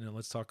on Titan and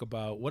let's talk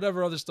about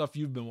whatever other stuff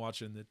you've been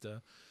watching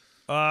that.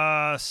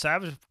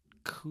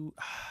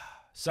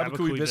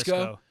 Sabakui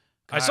Bisco.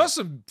 I saw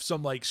some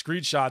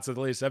screenshots of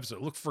the latest episode.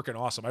 It looked freaking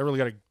awesome. I really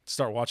got to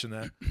start watching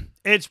that.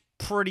 It's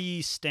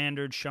pretty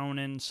standard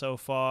shonen so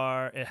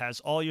far. It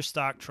has all your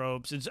stock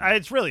tropes.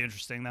 It's really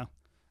interesting though.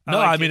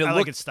 I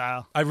like its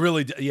style. I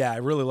really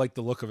like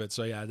the look of it.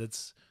 So yeah,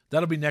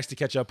 that'll be next to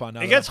catch up on.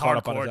 It gets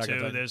hardcore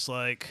too. There's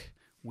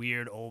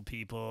weird old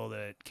people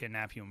that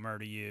kidnap you and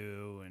murder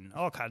you and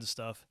all kinds of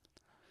stuff.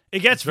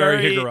 It's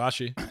very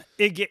Higurashi.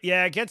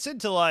 It gets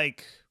into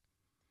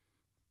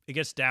it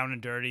gets down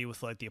and dirty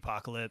with the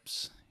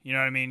apocalypse. You know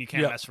what I mean? You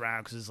can't mess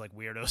around because there's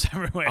weirdos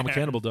everywhere. I'm a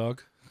cannibal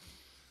dog.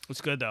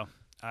 It's good though.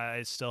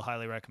 I still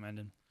highly recommend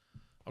it.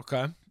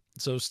 Okay,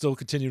 so still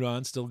continued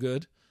on, still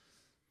good.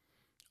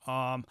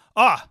 I'm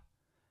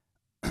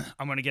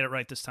gonna get it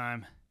right this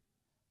time.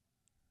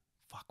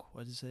 Fuck,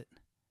 what is it?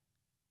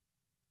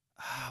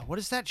 What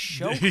is that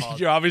show called?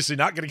 You're obviously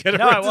not gonna get it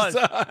right this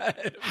time.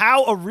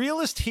 How a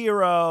realist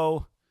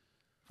hero.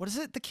 What is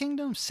it? The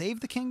Kingdom?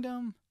 Save the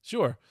Kingdom?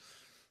 Sure.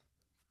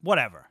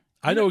 Whatever.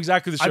 I know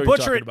exactly the show you're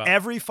talking talking about. I butcher it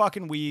every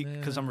fucking week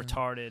because I'm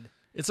retarded.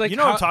 It's what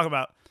I'm talking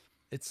about.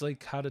 It's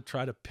how to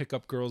try to pick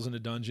up girls in a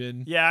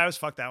dungeon. Yeah, I always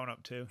fucked that one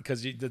up too.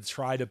 Because you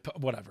try to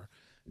whatever.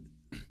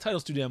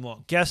 Title's too damn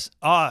long.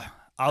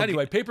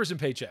 Anyway, Papers and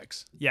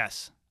Paychecks.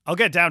 Yes. I'll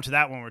get down to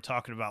that when we're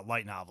talking about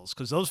light novels.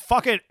 Because those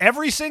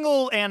every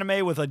single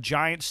anime with a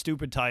giant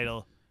stupid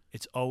title,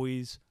 it's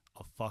always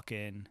a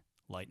fucking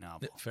light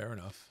novel. Fair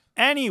enough.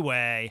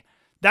 Anyway,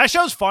 that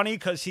show's funny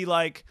because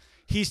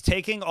he's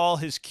taking all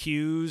his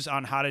cues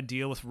on how to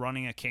deal with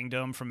running a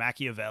kingdom from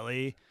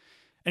Machiavelli.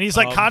 And he's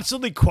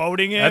constantly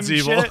quoting him. That's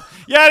evil. Shit.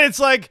 Yeah, and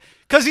it's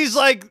because he's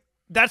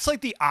that's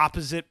the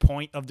opposite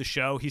point of the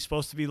show. He's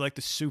supposed to be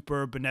the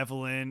super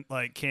benevolent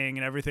king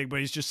and everything, but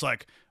he's just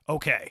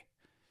okay,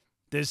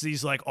 there's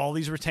these all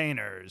these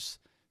retainers.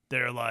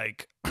 They're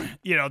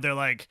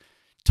they're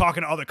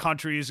talking to other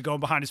countries, going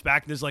behind his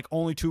back. There's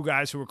only two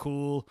guys who are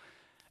cool.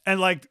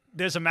 And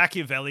there's a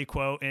Machiavelli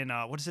quote in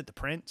what is it, The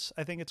Prince?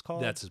 I think it's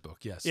called. That's his book.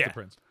 Yes, yeah. The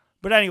Prince.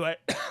 But anyway,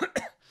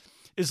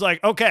 it's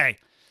okay,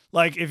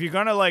 if you're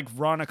gonna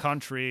run a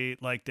country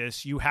like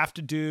this, you have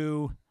to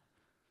do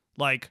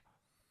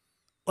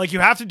you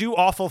have to do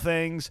awful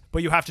things,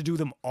 but you have to do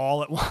them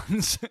all at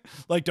once.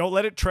 Don't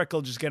let it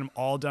trickle. Just get them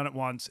all done at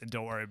once and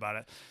don't worry about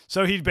it.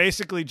 So he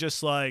basically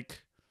just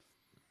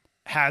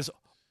has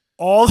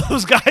all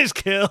those guys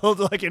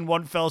killed in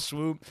one fell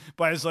swoop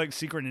by his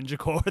secret ninja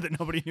corps that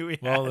nobody knew he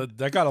had. Well,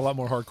 that got a lot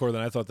more hardcore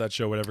than I thought that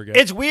show would ever get.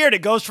 It's weird.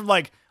 It goes from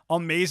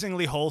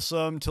amazingly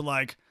wholesome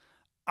to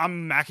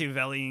I'm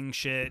Machiavellian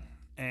shit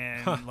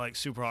and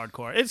super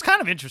hardcore. It's kind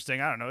of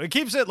interesting. I don't know. It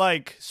keeps it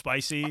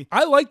spicy.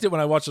 I liked it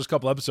when I watched those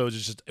couple episodes.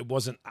 It's just it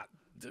wasn't.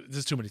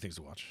 There's too many things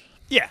to watch.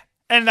 Yeah,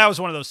 and that was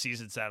one of those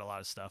seasons that had a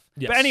lot of stuff.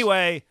 Yes. But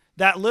anyway,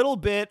 that little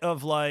bit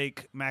of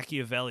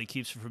Machiavelli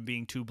keeps it from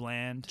being too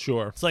bland.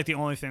 Sure, it's the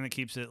only thing that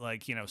keeps it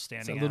standing.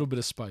 It's a little bit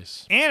of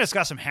spice, and it's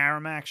got some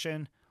harem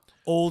action,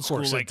 old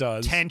school it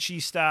does.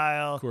 Tenchi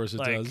style. Of course, it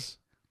does.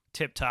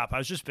 Tip top. I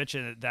was just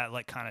bitching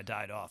that kind of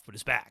died off, but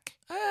it's back.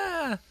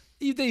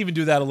 They even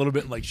do that a little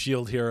bit in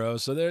Shield Hero,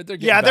 so they're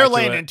getting they're back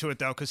laying to it. into it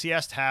though, because he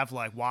has to have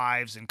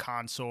wives and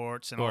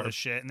consorts and all this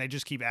shit, and they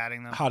just keep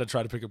adding them. How to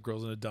try to pick up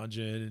girls in a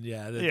dungeon, and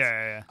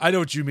yeah. I know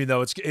what you mean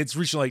though. It's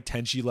reaching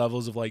Tenchi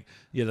levels of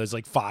there's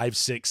 5,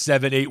 6,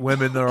 7, 8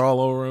 women that are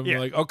all over him. Yeah.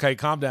 Okay,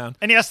 calm down.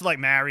 And he has to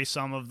marry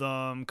some of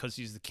them because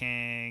he's the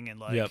king,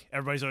 and Yep.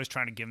 everybody's always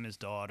trying to give him his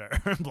daughter.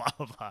 Blah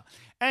blah blah.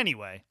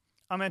 Anyway,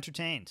 I'm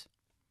entertained.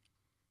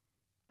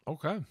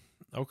 Okay.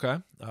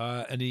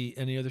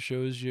 Any other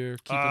shows you're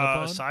keeping up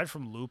on? Aside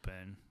from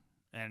Lupin,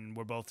 and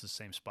we're both the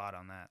same spot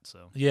on that.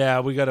 So yeah,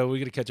 we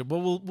gotta catch up.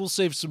 Well, we'll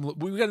save some.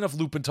 We got enough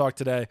Lupin talk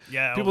today.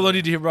 Yeah, people don't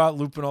need to hear about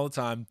Lupin all the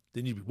time.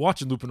 They need to be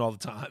watching Lupin all the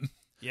time.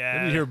 Yeah, they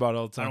need to hear about it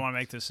all the time. I don't want to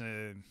make this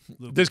a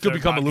Lupin. This could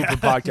become podcast. a Lupin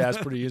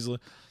podcast pretty easily.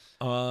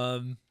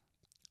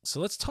 So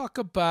let's talk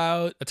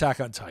about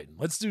Attack on Titan.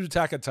 Let's do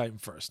Attack on Titan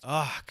first.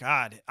 Oh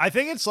God, I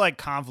think it's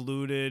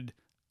convoluted,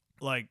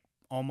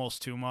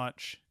 almost too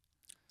much.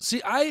 See,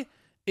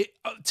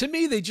 to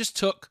me, they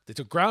took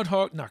not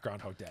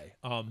Groundhog Day.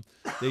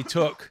 They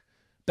took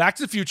Back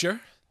to the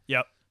Future.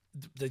 Yep.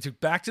 They took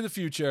Back to the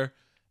Future,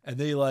 and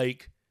they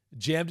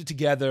jammed it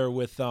together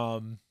with I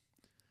don't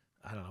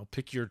know,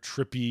 pick your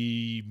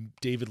trippy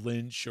David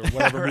Lynch or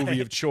whatever right.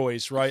 movie of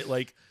choice, right?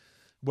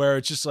 Where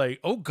it's just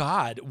oh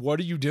God, what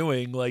are you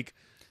doing?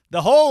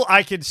 The whole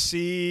I could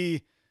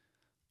see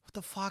what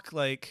the fuck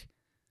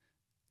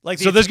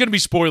so there's going to be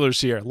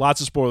spoilers here. Lots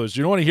of spoilers.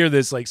 You don't want to hear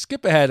this,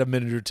 skip ahead a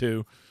minute or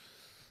two.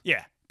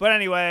 Yeah. But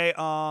anyway,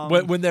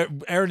 when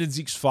Aaron and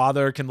Zeke's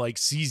father can like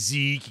see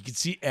Zeke, you can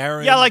see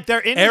Aaron. Yeah, like they're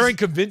in. Aaron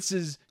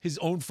convinces his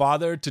own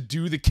father to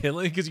do the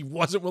killing because he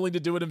wasn't willing to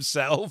do it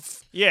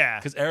himself. Yeah,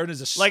 because Aaron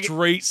is a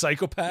straight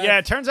psychopath. Yeah,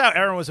 it turns out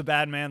Aaron was a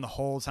bad man the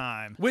whole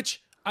time.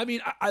 Which I mean,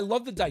 I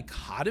love the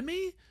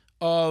dichotomy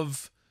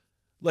of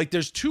like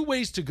there's two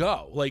ways to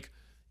go. Like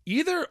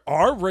either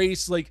our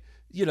race, like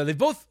they've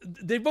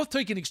both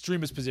taken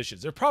extremist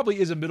positions. There probably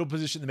is a middle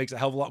position that makes a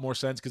hell of a lot more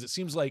sense because it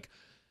seems like.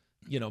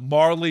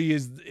 Marley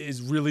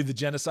is really the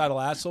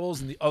genocidal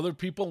assholes, and the other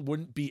people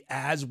wouldn't be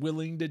as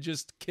willing to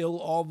just kill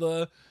all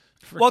the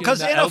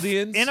because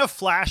Eldians. In a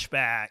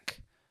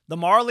flashback, the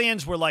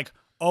Marlians were like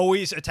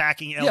always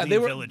attacking Eldian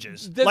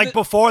villages,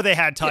 before they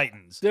had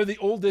Titans. Yeah, they're the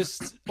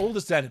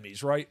oldest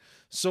enemies, right?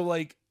 So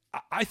like,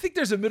 I think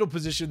there's a middle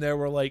position there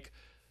where like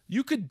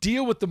you could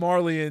deal with the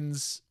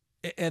Marlians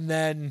and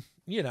then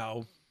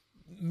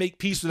make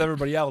peace with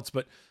everybody else,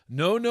 but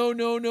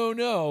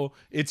no,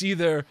 it's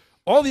either.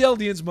 All the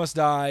Eldians must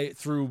die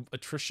through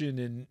attrition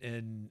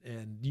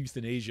and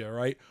euthanasia,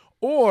 right?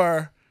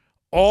 Or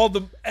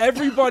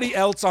everybody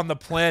else on the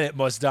planet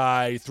must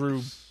die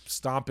through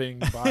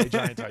stomping by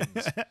giant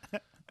titans.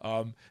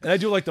 And I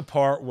do like the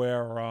part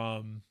where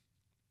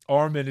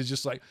Armin is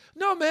just like,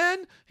 no,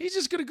 man, he's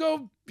just gonna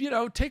go,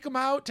 take him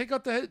out, take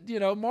out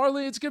the,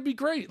 Marley. It's gonna be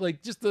great.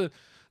 Like just the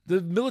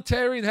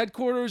military and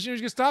headquarters,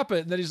 he's gonna stop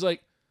it. And then he's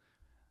like.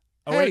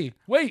 Hey,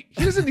 wait,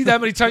 he doesn't need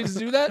that many Titans to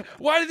do that.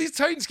 Why do these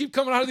Titans keep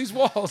coming out of these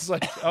walls?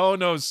 Like, oh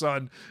no,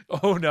 son.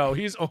 Oh no,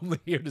 he's only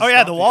here to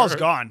stop the wall's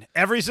gone.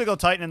 Every single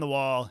Titan in the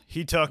wall,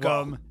 he took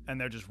them, and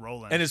they're just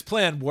rolling. And his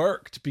plan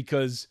worked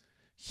because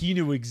he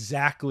knew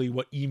exactly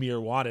what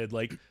Ymir wanted.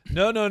 Like,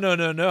 no.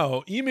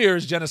 Ymir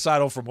is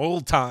genocidal from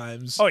old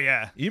times. Oh,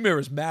 yeah. Ymir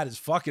is mad as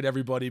fuck at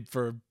everybody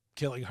for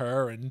killing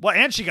her.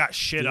 And she got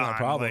shit on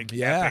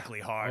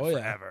epically hard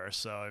forever.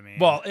 So, I mean.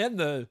 Well,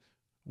 and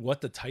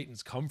what the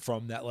Titans come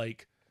from that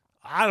like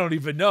I don't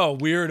even know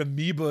weird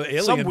amoeba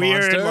alien some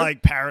weird monster.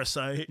 Like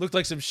parasite looked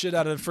like some shit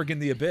out of friggin'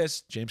 The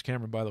Abyss. James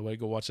Cameron, by the way,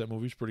 go watch that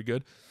movie. It's pretty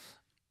good.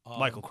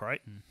 Michael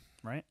Crichton,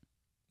 right?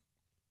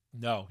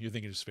 No, you're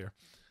thinking of Sphere.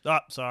 Oh,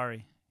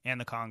 sorry. And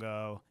the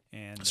Congo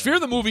and Sphere.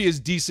 The movie is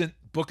decent.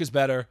 Book is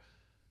better.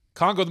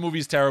 Congo the movie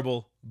is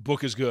terrible.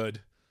 Book is good.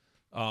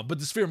 But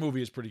the Sphere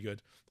movie is pretty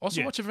good.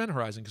 Also watch Event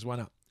Horizon because why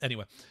not?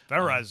 Anyway,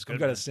 Event Horizon is good. I've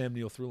got a Sam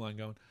Neill through line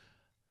going.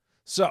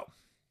 So.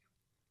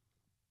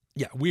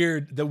 Yeah,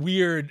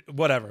 weird,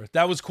 whatever.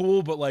 That was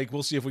cool, but like,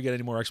 we'll see if we get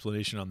any more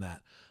explanation on that.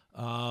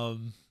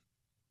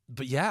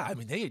 But yeah, I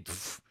mean,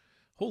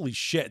 holy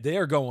shit, they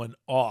are going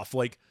off,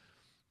 like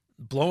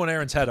blowing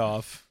Aaron's head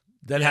off,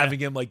 then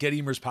having him like get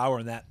Ymir's power,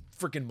 and that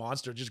freaking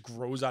monster just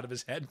grows out of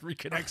his head and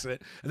reconnects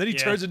it, and then he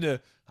turns into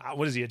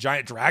what is he, a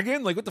giant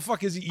dragon? Like, what the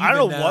fuck is he? I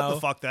don't know what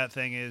the fuck that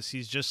thing is.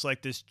 He's just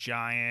like this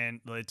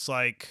giant. It's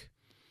like.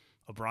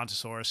 A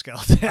brontosaurus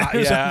skeleton.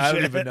 I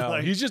don't even know.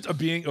 Like, he's just a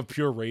being of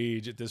pure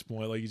rage at this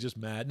point. Like he's just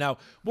mad. Now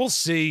we'll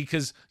see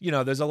because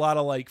there's a lot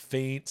of like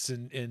feints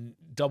and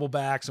double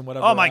backs and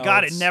whatever. Oh my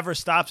god, it never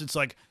stops. It's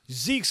like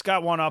Zeke's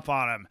got one up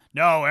on him.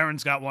 No,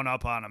 Aaron's got one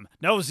up on him.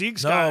 No,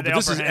 Zeke's got. But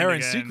this is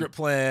Aaron's secret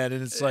plan,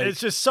 and it's like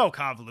it's just so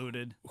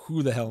convoluted.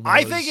 Who the hell knows?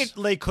 I think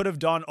they could have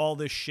done all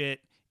this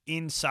shit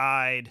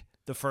inside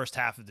the first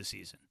half of the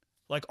season.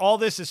 Like all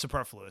this is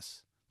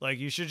superfluous. Like,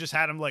 you should just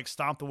had him, like,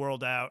 stomp the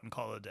world out and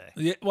call it a day.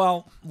 Yeah,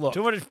 well, look.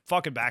 Too much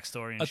fucking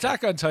backstory and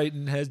Attack on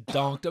Titan has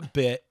donked a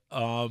bit.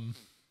 A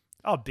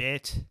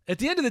bit. At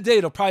the end of the day,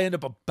 it'll probably end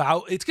up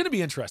it's going to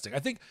be interesting. I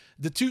think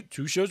the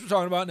two shows we're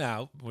talking about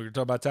now, we're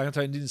talking about Attack on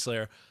Titan and Demon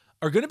Slayer,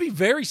 are going to be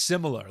very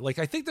similar. Like,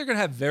 I think they're going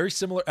to have very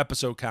similar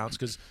episode counts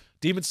because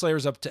Demon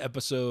Slayer's up to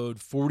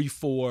episode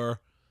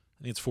 44.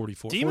 I think it's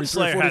 44. Demon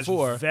Slayer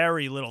 44. Has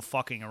very little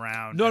fucking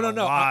around. No. A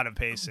lot of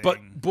pacing. But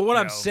what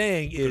I'm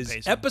saying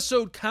is,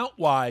 episode count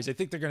wise, I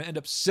think they're going to end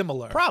up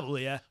similar.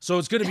 Probably, yeah. So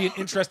it's going to be an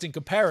interesting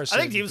comparison.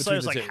 I think Demon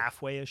Slayer's like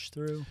halfway-ish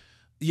through.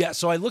 Yeah,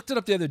 so I looked it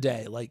up the other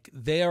day. Like,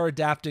 they are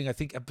adapting, I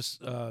think,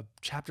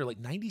 chapter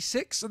like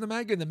 96 in the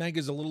manga, and the manga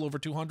is a little over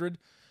 200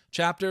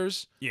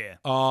 chapters. Yeah.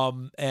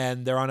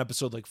 And they're on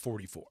episode like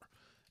 44.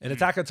 And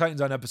Attack on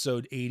Titan's on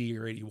episode 80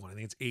 or 81. I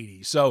think it's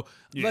 80. So,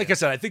 like I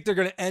said, I think they're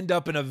going to end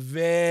up in a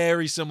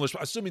very similar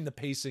spot, assuming the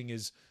pacing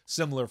is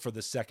similar for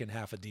the second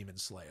half of Demon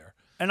Slayer.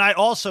 And I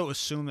also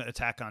assume that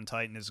Attack on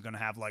Titan is going to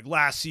have, like,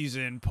 last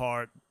season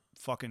part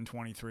fucking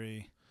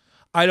 23.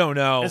 I don't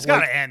know. It's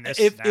got to end this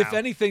If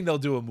anything, they'll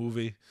do a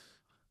movie.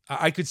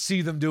 I could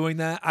see them doing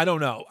that. I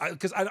don't know.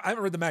 Because I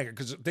haven't read the manga,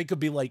 because they could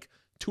be, like,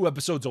 2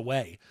 episodes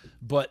away.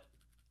 But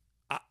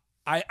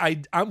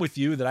I'm with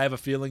you that I have a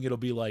feeling it'll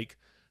be, like,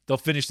 they'll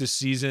finish this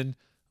season,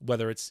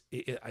 whether it's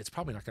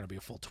probably not going to be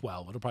a full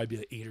 12. It'll probably be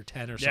like 8 or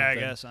 10 or something. Yeah, I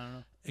guess. I don't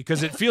know.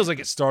 Because it feels like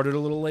it started a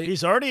little late.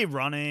 He's already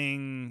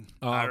running,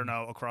 I don't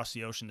know, across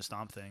the ocean to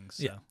stomp things.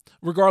 So. Yeah.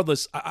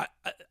 Regardless,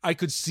 I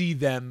could see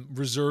them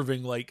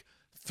reserving like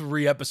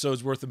 3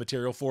 episodes worth of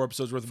material, 4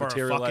 episodes worth of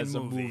material as a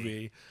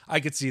movie. I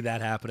could see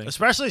that happening.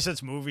 Especially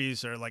since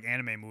movies are like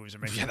anime movies are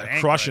making they're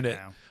crushing it.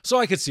 Now. So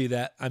I could see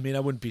that. I mean,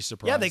 I wouldn't be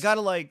surprised. Yeah, they got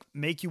to like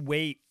make you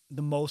wait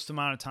the most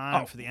amount of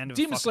time for the end of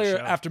Demon a fucking Slayer,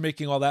 show. after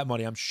making all that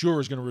money, I'm sure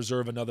is going to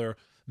reserve another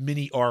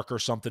mini arc or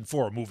something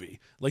for a movie.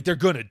 Like, they're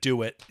going to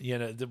do it. You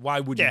know, why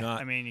would you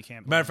not? I mean, you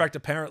can't. Matter of fact,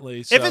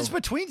 apparently, if it's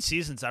between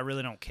seasons, I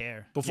really don't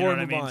care. Before you know what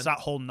we I mean, move on, it's not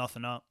holding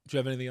nothing up. Do you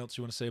have anything else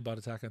you want to say about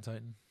Attack on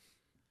Titan?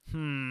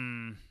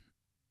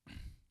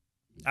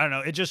 I don't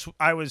know.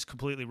 I was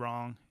completely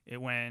wrong.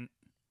 It went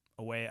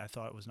a way I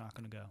thought it was not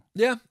going to go.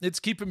 Yeah, it's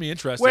keeping me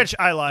interested. Which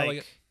I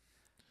like.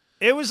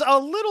 It was a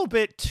little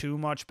bit too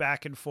much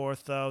back and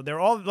forth, though. They're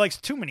all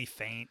like too many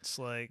feints.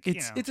 Like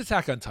it's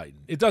Attack on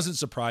Titan. It doesn't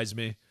surprise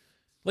me.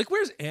 Like,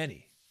 where's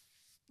Annie?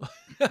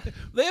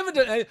 They haven't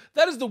done.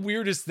 That is the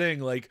weirdest thing.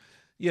 Like,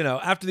 you know,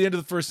 after the end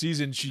of the first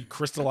season, she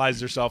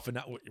crystallized herself, and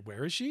now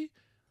where is she?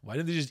 Why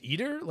didn't they just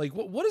eat her? Like,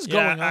 what is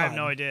going on? I have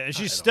no idea.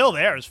 She's still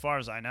there, as far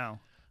as I know.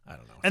 I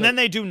don't know. And then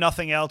they do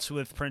nothing else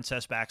with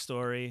Princess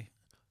backstory.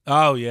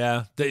 Oh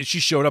yeah, she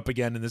showed up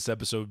again in this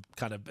episode,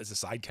 kind of as a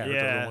side character.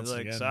 Yeah, once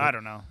again, so I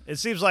don't know. It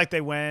seems like they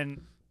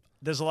went.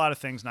 There's a lot of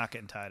things not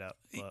getting tied up,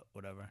 but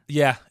whatever.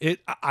 Yeah,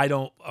 I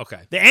don't.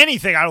 Okay, the Annie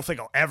thing, I don't think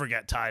will ever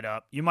get tied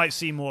up. You might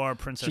see more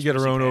Princess. She get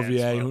her own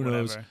OVA. Who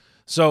knows?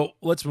 So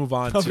let's move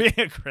on.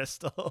 to a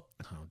crystal.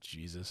 Oh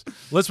Jesus!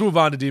 Let's move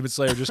on to Demon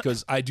Slayer, just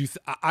because I do.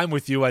 I'm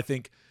with you. I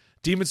think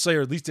Demon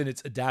Slayer, at least in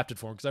its adapted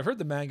form, because I've heard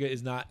the manga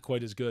is not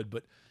quite as good,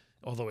 but.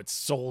 Although it's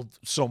sold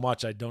so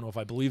much, I don't know if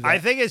I believe that. I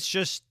think it's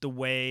just the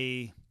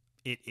way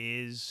it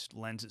is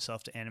lends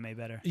itself to anime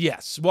better.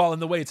 Yes. Well,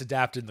 and the way it's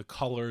adapted, and the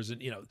colors, and,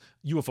 you know,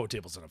 UFO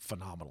Table's done a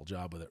phenomenal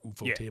job with it.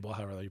 UFO Table,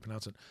 however you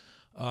pronounce it.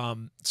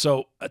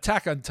 So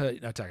Attack on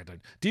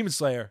Titan. Demon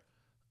Slayer,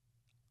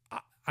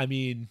 I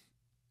mean,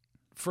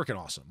 freaking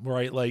awesome,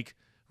 right? Like,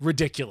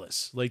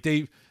 ridiculous. Like,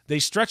 they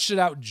stretched it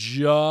out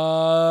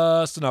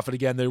just enough. And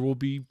again, there will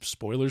be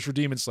spoilers for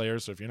Demon Slayer,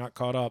 so if you're not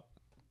caught up,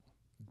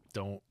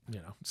 don't,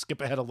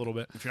 skip ahead a little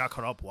bit. If you're not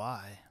caught up,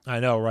 why?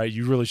 I know, right?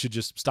 You really should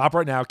just stop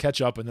right now,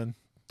 catch up, and then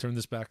turn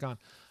this back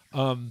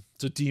on.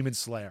 So Demon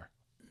Slayer.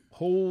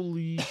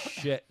 Holy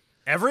shit.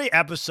 Every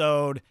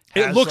episode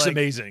has, it looks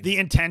amazing. The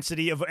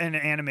intensity of an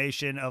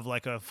animation of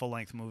like a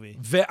full-length movie.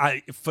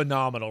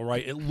 Phenomenal,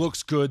 right? It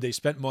looks good. They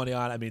spent money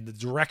on it. I mean, the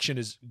direction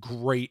is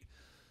great.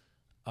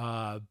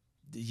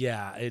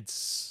 Yeah,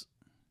 it's...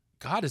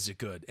 God, is it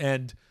good.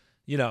 And...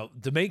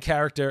 the main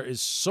character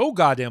is so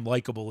goddamn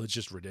likable. It's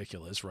just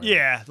ridiculous, right?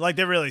 Yeah, like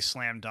they really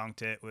slam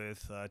dunked it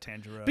with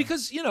Tanjiro.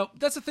 Because,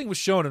 that's the thing with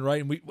shonen,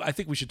 right? And I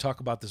think we should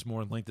talk about this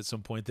more in length at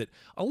some point, that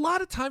a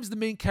lot of times the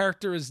main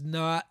character is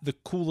not the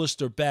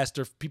coolest or best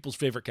or people's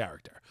favorite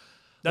character.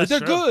 They're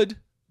good.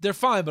 They're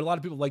fine, but a lot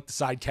of people like the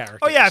side characters.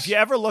 Oh, yeah. If you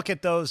ever look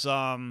at those,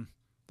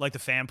 like the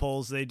fan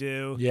polls they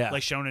do,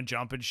 like Shonen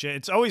Jump and shit,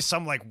 it's always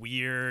some like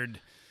weird...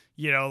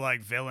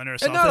 like villain or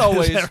something. And not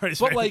always,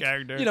 but like,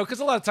 character. Because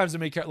a lot of times the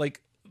main character,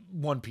 like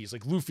One Piece,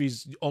 like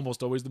Luffy's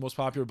almost always the most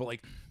popular, but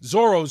like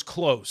Zoro's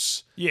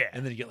close. Yeah.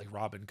 And then you get like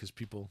Robin because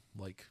people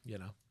like,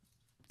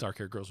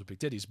 dark-haired girls with big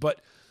titties. But,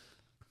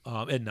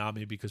 and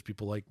Nami because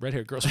people like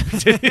red-haired girls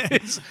with big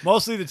titties.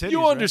 Mostly the titties,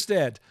 You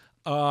understand.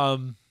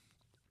 Right?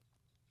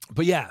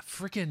 But yeah,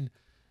 freaking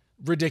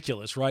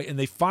ridiculous, right? And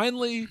they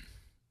finally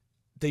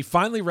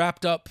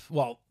wrapped up,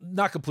 well,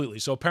 not completely.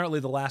 So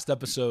apparently the last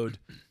episode...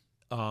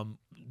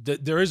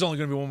 there is only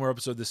going to be one more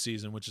episode this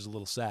season, which is a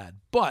little sad.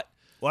 But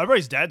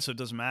everybody's dead, so it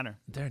doesn't matter.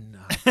 They're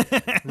not.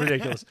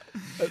 Ridiculous.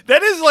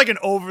 That is like an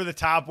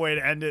over-the-top way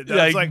to end it.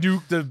 That's like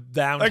nuke the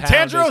downtown. Like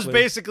Tanjiro's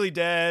basically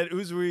dead.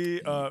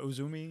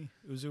 Uzui's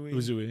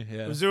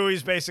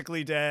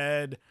basically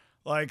dead.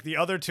 Like the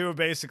other two are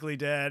basically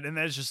dead, and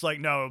then it's just like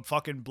no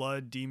fucking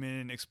blood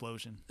demon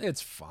explosion.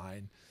 It's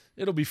fine.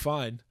 It'll be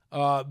fine.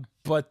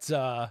 But.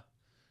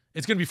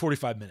 It's going to be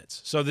 45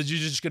 minutes. So that you're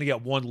just going to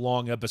get one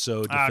long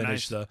episode to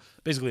finish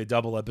basically a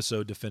double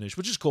episode to finish,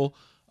 which is cool.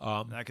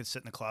 I could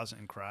sit in the closet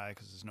and cry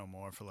because there's no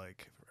more for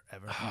like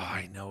forever.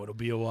 I know it'll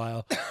be a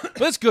while,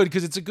 but it's good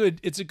because it's a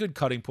good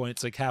cutting point.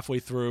 It's like halfway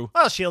through.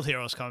 Well, Shield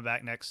Hero's coming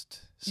back next.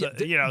 So,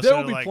 there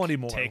will be plenty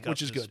more,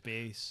 which is good.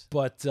 Space.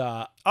 But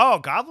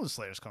Goblin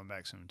Slayer's coming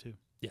back soon too.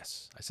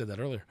 Yes, I said that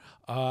earlier.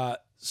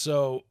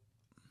 So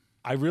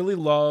I really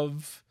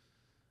love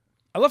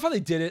how they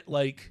did it.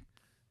 Like.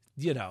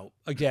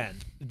 Again,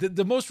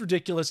 the most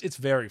ridiculous, it's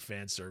very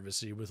fan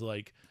servicey with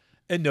like,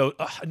 and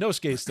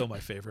Nosuke is still my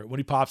favorite. When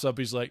he pops up,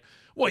 he's like,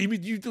 what, you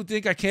mean you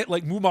think I can't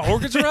like move my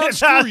organs around?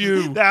 Screw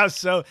you. That was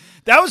so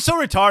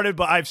retarded,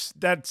 but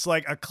that's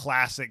like a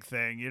classic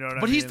thing. You know what I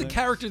mean? But he's the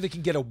character that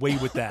can get away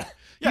with that.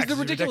 He's the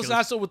ridiculous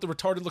asshole with the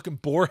retarded looking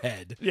boar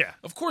head. Yeah.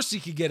 Of course he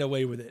could get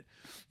away with it.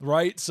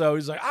 Right? So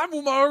he's like, I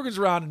move my organs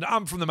around and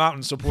I'm from the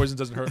mountains, so poison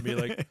doesn't hurt me.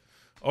 Like,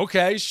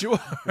 okay, sure.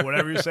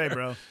 Whatever you say,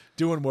 bro.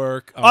 Doing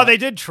work. They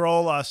did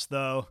troll us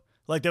though.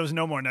 Like there was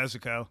no more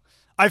Nezuko.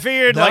 I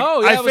figured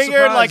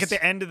like at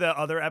the end of the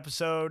other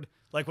episode,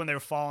 like when they were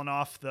falling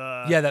off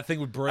the that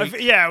thing would break.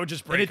 It would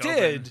just break. And it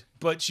did,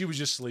 but she was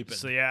just sleeping.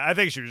 So yeah, I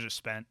think she was just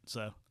spent.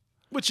 So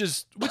which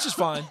is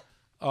fine.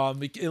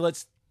 It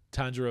lets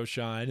Tanjiro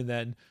shine, and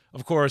then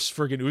of course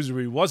friggin'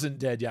 Uzui wasn't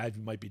dead yet.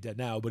 He might be dead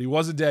now, but he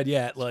wasn't dead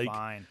yet. Like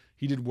fine.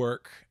 He did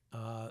work.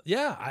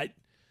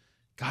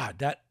 God,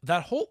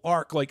 that whole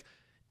arc, like,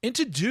 and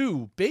to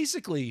do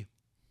basically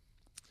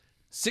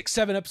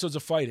 6-7 episodes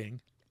of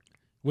fighting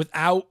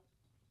without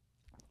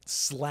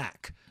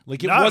slack.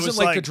 Like, it wasn't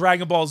like a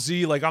Dragon Ball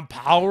Z, like, I'm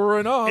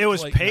powering up. It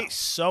was like, paced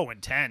so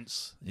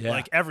intense. Yeah.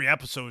 Like, every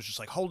episode was just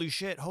like, holy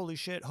shit, holy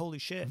shit, holy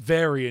shit.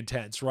 Very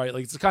intense, right?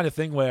 Like, it's the kind of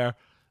thing where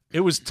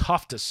it was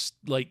tough to,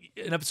 like,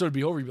 an episode would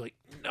be over, you'd be like,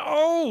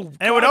 no.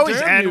 And it would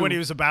always end when he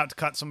was about to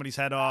cut somebody's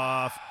head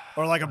off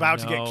or, like, about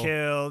to get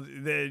killed.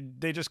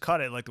 They just cut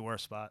it, like, the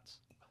worst spots.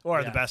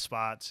 Or the best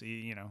spots,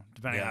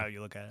 depending on how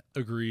you look at it.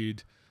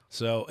 Agreed.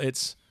 So,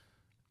 it's,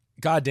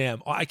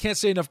 goddamn, I can't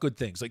say enough good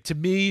things. Like, to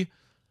me,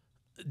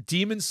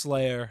 Demon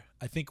Slayer,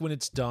 I think when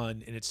it's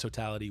done in its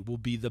totality, will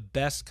be the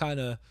best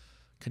kind of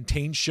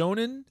contained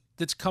shonen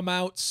that's come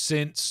out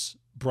since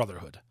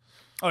Brotherhood.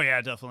 Oh yeah,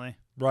 definitely.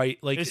 Right,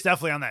 like it's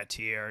definitely on that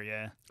tier.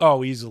 Yeah.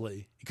 Oh,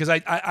 easily, because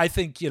I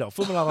think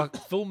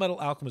Full Metal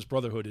Alchemist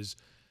Brotherhood is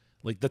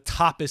like the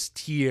toppest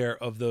tier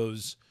of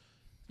those,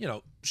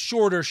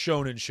 shorter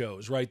shonen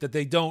shows. Right, that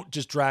they don't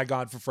just drag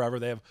on for forever.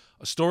 They have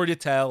a story to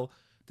tell.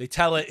 They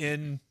tell it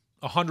in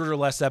 100 or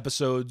less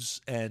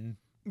episodes, and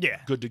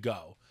good to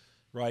go.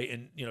 Right,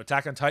 and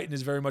Attack on Titan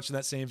is very much in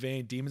that same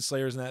vein. Demon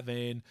Slayer is in that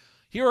vein.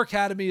 Hero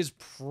Academy is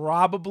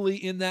probably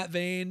in that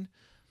vein.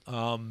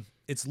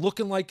 It's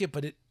looking like it,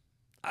 but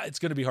it's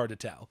going to be hard to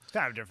tell. It's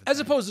kind of different. As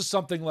opposed to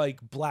something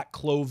like Black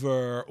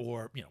Clover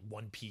or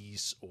One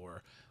Piece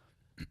or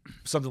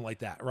something like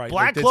that, right?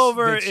 Black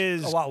Clover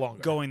is a lot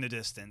longer. Going the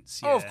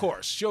distance. Yeah. Oh, of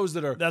course, shows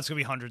that are that's going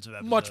to be hundreds of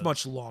episodes.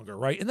 much longer,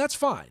 right? And that's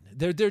fine.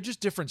 They're just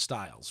different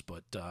styles,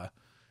 but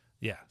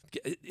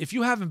if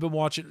you haven't been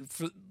watching,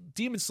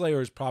 Demon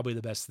Slayer is probably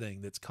the best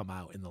thing that's come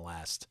out in the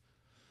last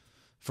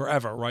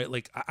forever, right?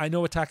 Like, I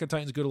know Attack on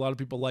Titan is good. A lot of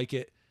people like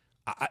it.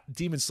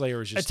 Demon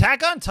Slayer is just...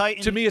 Attack on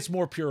Titan... To me, it's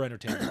more pure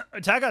entertainment.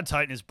 Attack on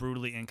Titan is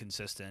brutally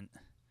inconsistent.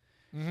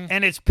 Mm-hmm.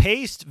 And it's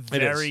paced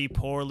very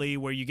poorly,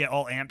 where you get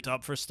all amped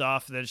up for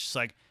stuff that's just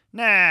like,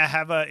 nah,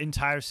 have an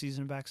entire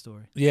season of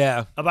backstory.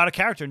 Yeah. About a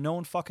character no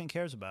one fucking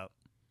cares about.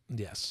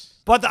 Yes.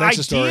 But the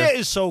idea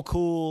is so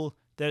cool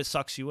that it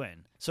sucks you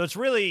in. So it's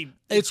really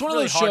it's one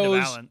really of those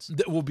shows hard to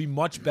that will be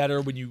much better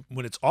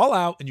when it's all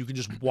out and you can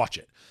just watch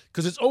it.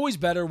 Because it's always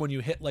better when you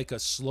hit like a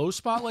slow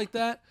spot like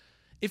that.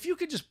 If you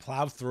could just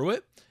plow through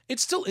it,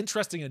 it's still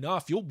interesting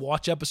enough. You'll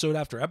watch episode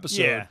after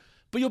episode,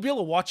 but you'll be able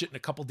to watch it in a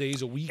couple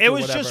days, a week, or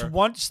whatever. It was just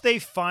once they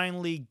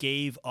finally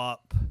gave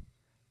up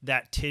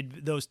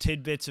those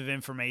tidbits of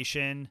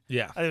information.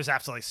 Yeah, it was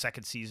after like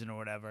second season or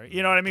whatever.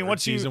 You know what I mean?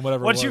 Once you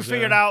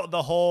figured out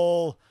the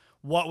whole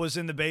what was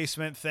in the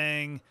basement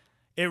thing.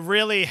 It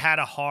really had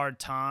a hard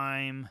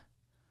time.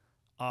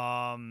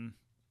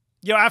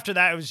 After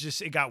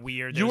that, it got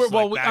weird.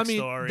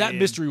 That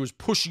mystery was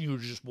pushing you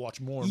to just watch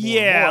more and more.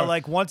 Yeah, and more.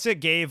 like once it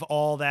gave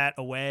all that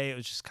away, it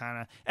was just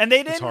kind of, and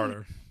they didn't. It's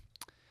harder.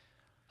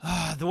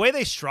 The way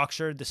they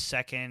structured the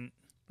second,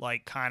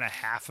 like, kind of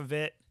half of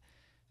it,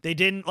 they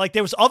didn't like.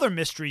 There was other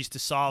mysteries to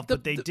solve,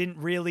 but they didn't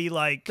really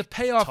like. The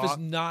payoff is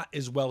not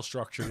as well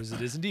structured as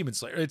it is in Demon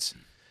Slayer.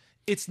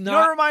 It's not. You know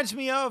what it reminds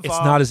me of? It's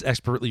not as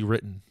expertly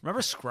written.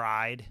 Remember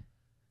Scried?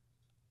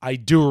 I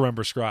do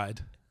remember Scried.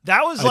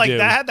 That was like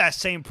that had that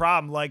same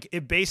problem. Like,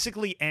 it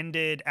basically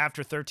ended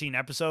after 13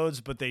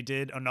 episodes, but they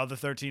did another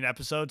 13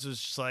 episodes. It was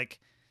just like,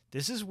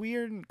 this is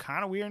weird and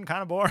kind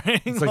of boring.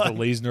 It's like the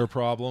Leisner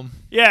problem.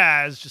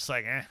 Yeah, it's just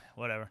like,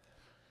 whatever.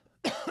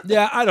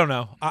 Yeah, I don't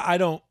know. I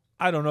don't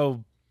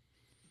know.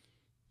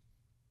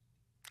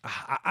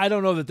 I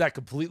don't know that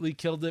completely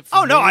killed it.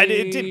 For me.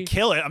 It didn't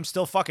kill it. I'm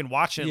still fucking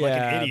watching it like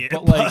an idiot.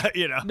 But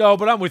no,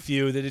 but I'm with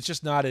you that it's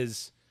just not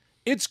as.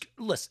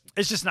 Listen.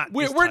 It's just not.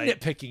 We're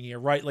nitpicking here,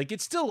 right? Like,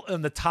 it's still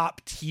in the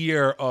top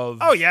tier of.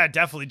 Oh yeah,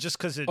 definitely. Just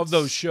because it's of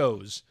those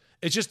shows.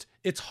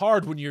 It's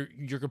hard when you're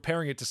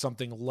comparing it to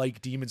something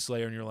like Demon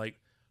Slayer and you're like,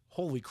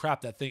 holy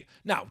crap, that thing.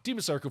 Now,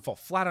 Demon Slayer could fall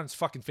flat on its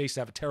fucking face to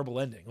have a terrible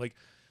ending. Like,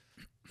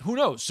 who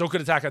knows? So could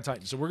Attack on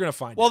Titan. So we're gonna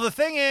find. Well, the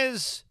thing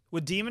is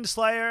with Demon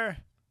Slayer.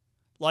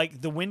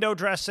 Like, the window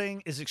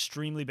dressing is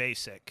extremely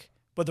basic,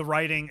 but the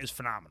writing is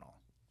phenomenal.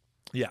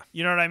 Yeah.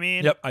 You know what I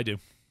mean? Yep, I do.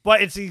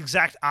 But it's the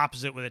exact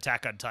opposite with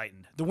Attack on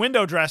Titan. The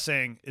window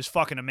dressing is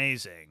fucking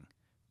amazing,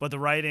 but the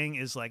writing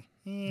is like,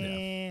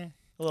 a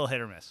little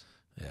hit or miss.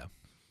 Yeah.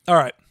 All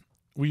right.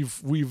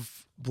 We've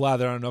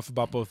blathered on enough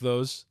about both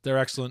those. They're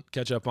excellent.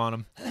 Catch up on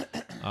them.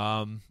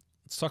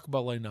 Let's talk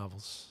about light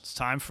novels. It's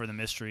time for the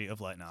mystery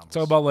of light novels.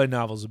 Talk about light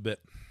novels a bit.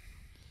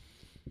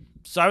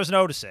 So I was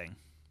noticing,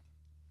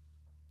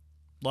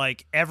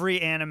 like,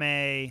 every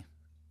anime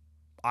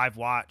I've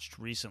watched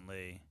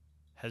recently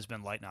has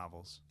been light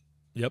novels.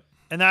 Yep.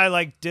 And then I,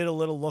 like, did a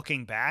little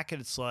looking back,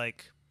 and it's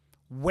like,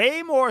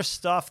 way more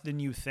stuff than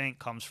you think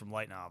comes from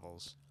light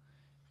novels.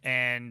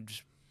 And,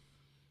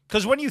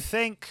 because when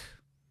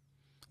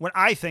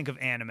I think of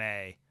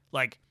anime,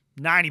 like,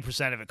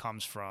 90% of it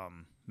comes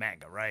from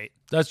manga, right?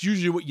 That's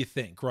usually what you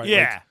think, right?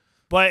 Yeah. Like,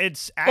 but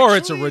it's actually... Or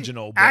it's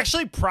original. But...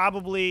 Actually,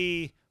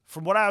 probably,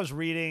 from what I was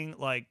reading,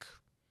 like...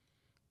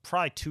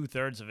 Probably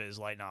 2/3 of it is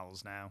light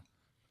novels now.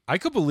 I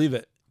could believe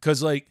it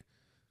because, like,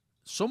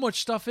 so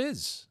much stuff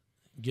is.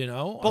 You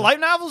know, But light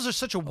novels are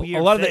such a weird.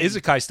 A lot thing. of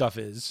the isekai stuff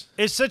is.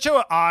 It's such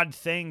an odd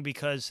thing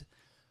because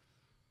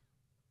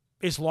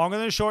it's longer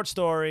than a short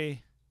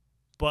story,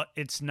 but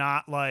it's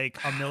not like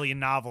a million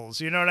novels.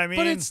 You know what I mean?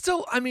 But it's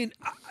still. I mean,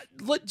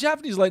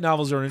 Japanese light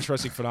novels are an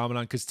interesting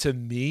phenomenon because to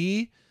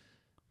me,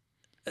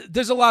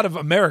 there's a lot of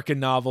American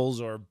novels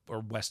or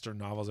Western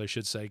novels, I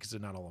should say, because they're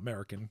not all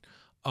American,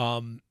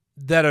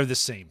 that are the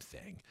same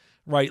thing,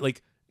 right?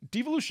 Like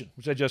Devolution,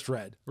 which I just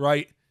read,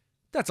 right?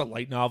 That's a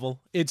light novel.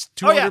 It's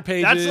 200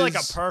 pages. That's like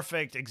a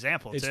perfect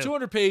example. It's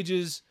 200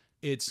 pages.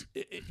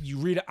 You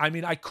read it. I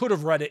mean, I could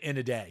have read it in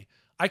a day.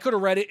 I could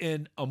have read it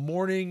in a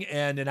morning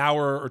and an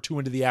hour or two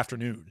into the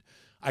afternoon.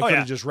 I could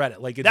have just read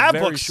it. Like it's that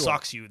very book short.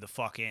 sucks you the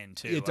fuck in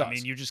too. It does. I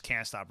mean, you just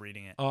can't stop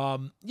reading it.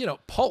 You know,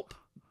 pulp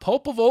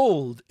of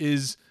old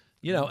is,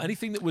 you know,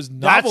 anything that was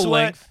novel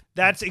length.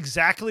 That's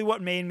exactly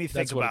what made me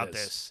think about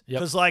this.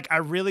 Because like I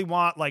really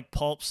want like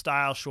pulp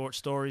style short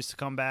stories to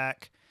come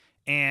back,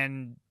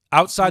 and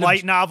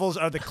light novels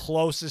are the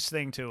closest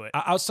thing to it.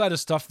 Outside of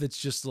stuff that's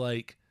just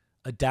like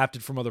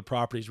adapted from other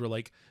properties, where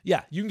like,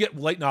 yeah, you can get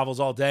light novels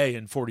all day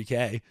in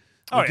 40K.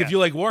 Like if you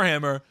like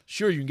Warhammer,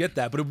 sure you can get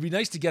that, but it would be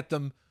nice to get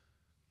them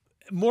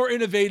more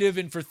innovative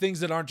and for things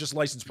that aren't just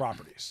licensed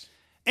properties.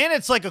 And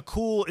it's like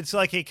it's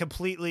like a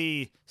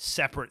completely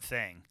separate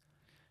thing.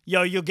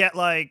 You'll get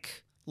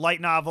like light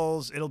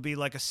novels. It'll be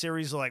like a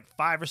series of like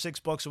 5 or 6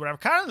 books or whatever,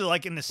 kind of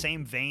like in the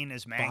same vein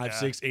as manga. 5,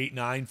 6, 8,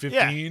 9,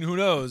 15, who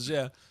knows?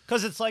 Yeah.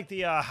 Because it's like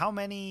the, how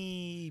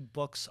many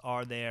books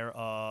are there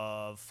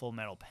of Full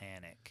Metal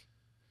Panic?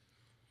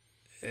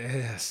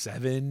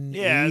 7,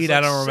 8, like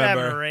I don't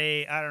remember. 7 or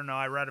 8, I don't know.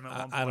 I read them at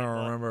one point. I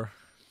don't remember.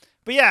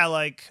 But yeah,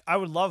 like I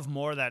would love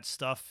more of that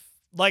stuff.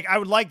 Like I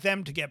would like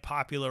them to get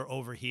popular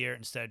over here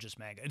instead of just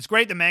manga. It's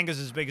great the manga's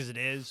as big as it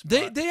is.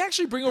 They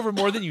actually bring over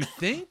more than you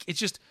think. It's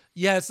just,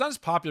 it's not as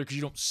popular because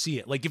you don't see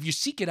it. Like if you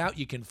seek it out,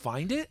 you can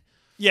find it.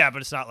 Yeah,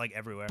 but it's not like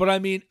everywhere. But I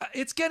mean,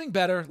 it's getting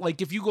better.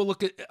 Like if you go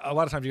look at, a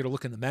lot of times you got to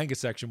look in the manga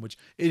section, which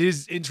it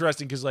is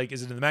interesting because like,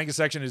 is it in the manga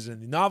section? Is it in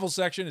the novel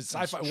section? Is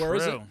sci-fi? Where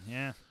is it?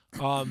 Yeah.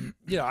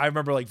 You know, I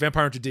remember like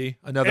Vampire Hunter D,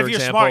 another example.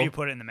 If you're smart, you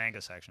put it in the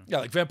manga section. Yeah,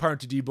 like Vampire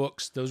Hunter D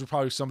books. Those were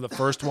probably some of the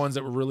first ones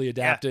that were really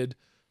adapted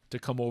to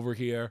come over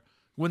here.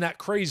 When that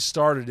craze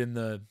started in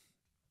the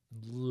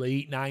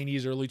late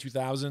 90s, early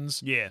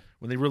 2000s. Yeah.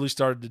 When they really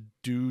started to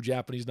do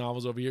Japanese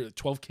novels over here,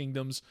 12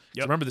 Kingdoms.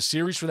 Yep. So remember the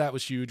series for that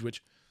was huge,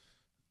 which,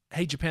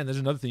 hey, Japan, there's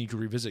another thing you could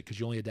revisit because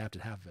you only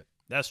adapted half of it.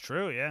 That's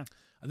true, yeah.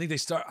 I think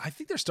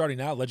they're starting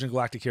now. Legend of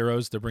Galactic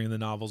Heroes, they're bringing the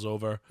novels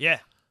over. Yeah.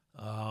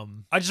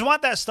 I just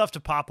want that stuff to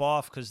pop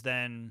off because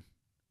then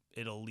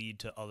it'll lead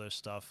to other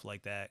stuff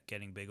like that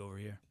getting big over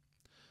here.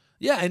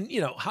 Yeah, and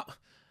you know,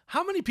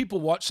 how many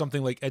people watch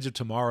something like Edge of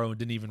Tomorrow and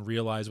didn't even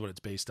realize what it's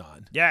based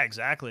on? Yeah,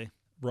 exactly.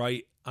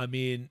 Right? I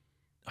mean,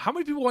 how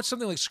many people watch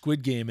something like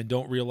Squid Game and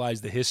don't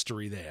realize the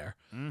history there?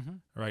 Mm-hmm.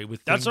 Right?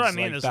 With That's what I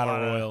mean. Like There's Battle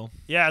Royale.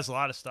 Yeah, there's a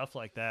lot of stuff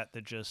like that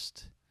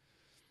just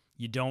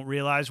you don't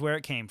realize where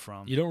it came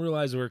from. You don't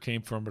realize where it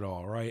came from at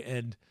all, right?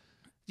 And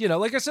you know,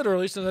 like I said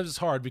earlier, sometimes it's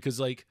hard because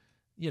like,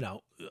 you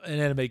know, an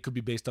anime could be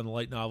based on the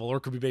light novel or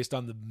it could be based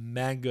on the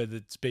manga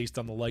that's based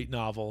on the light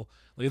novel.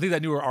 Like I think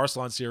that newer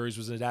Arslan series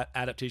was an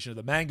adaptation of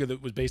the manga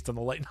that was based on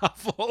the light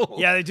novel.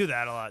 Yeah, they do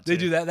that a lot, too. They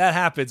do that. That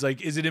happens.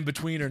 Like, is it in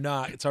between or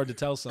not? It's hard to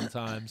tell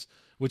sometimes,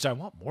 which I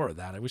want more of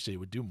that. I wish they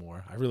would do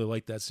more. I really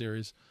like that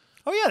series.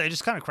 Oh, yeah, they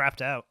just kind of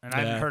crapped out, and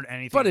I haven't heard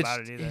anything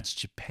about it either. It's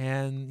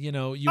Japan, you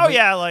know.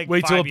 Like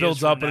wait till it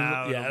builds up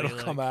and it'll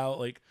come out.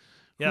 Like,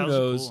 yeah, who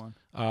knows? Cool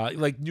one.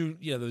 Like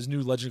those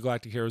new Legend of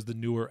Galactic Heroes, the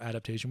newer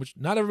adaptation, which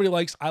not everybody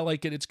likes. I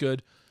like it. It's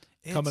good.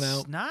 Coming out.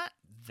 It's not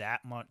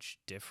that much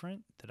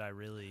different that I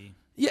really.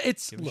 Yeah,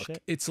 it's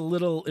a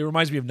little. It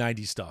reminds me of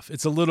 '90s stuff.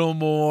 It's a little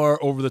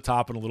more over the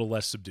top and a little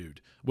less subdued,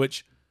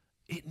 which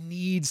it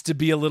needs to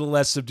be a little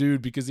less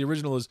subdued because the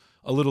original is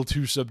a little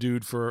too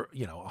subdued for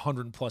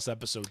 100+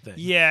 episode thing.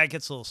 Yeah, it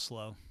gets a little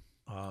slow.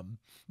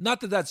 Not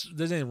that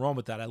there's anything wrong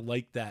with that. I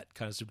like that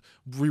kind of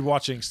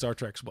rewatching Star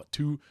Trek's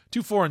 2,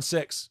 4, and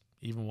 6.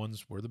 Even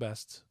ones were the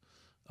best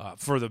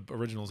for the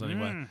originals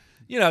anyway.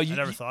 You know, I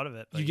never thought of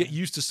it. You get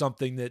used to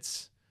something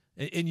that's,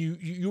 and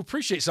you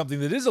appreciate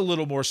something that is a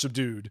little more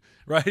subdued,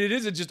 right? It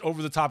isn't just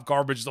over the top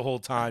garbage the whole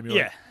time. You're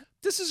like,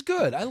 this is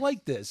good. I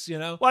like this. You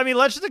know. Well, I mean,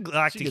 Legend of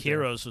Galactic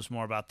Heroes was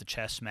more about the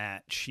chess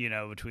match,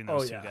 between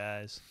those two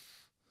guys.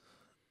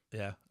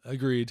 Yeah,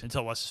 agreed.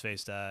 Until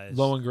what's-his-face dies.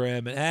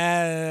 Lowengram.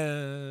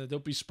 And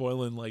don't be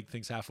spoiling like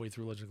things halfway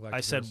through Legend of Galactic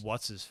I said Heroes.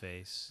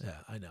 what's-his-face. Yeah,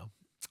 I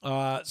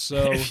know.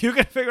 So if you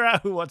can figure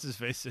out who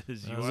what's-his-face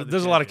is,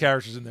 there's a lot of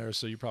characters in there,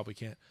 so you probably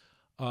can't.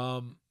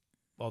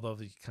 Although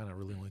there's kind of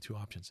really only 2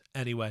 options.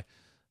 Anyway,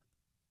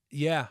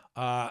 yeah.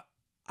 I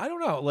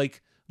don't know.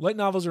 Like, light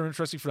novels are an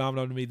interesting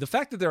phenomenon to me. The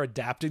fact that they're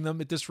adapting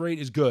them at this rate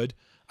is good.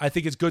 I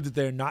think it's good that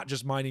they're not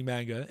just mining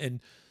manga. And,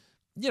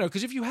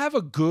 because if you have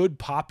a good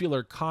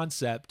popular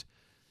concept,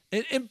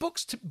 and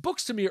books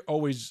to me are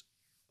always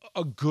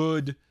a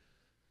good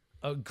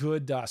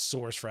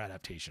source for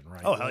adaptation,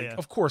 right? Oh, hell yeah.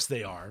 Of course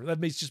they are. That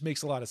just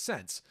makes a lot of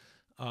sense.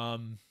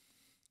 And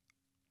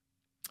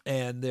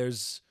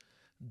there's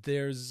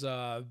there's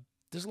a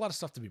lot of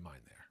stuff to be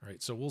mined there,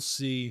 right? So we'll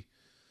see.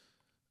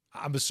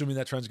 I'm assuming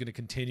that trend's going to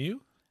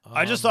continue.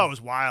 I just thought it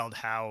was wild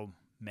how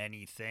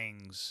many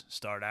things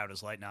start out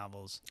as light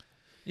novels.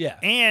 Yeah.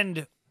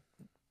 And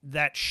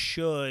that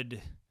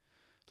should,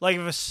 like,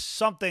 if it's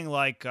something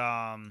like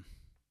How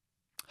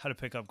to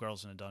Pick Up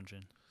Girls in a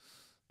Dungeon.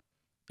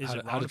 Is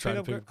it how to try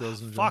to pick up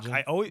girls in a dungeon?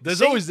 Fuck,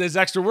 there's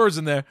extra words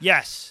in there.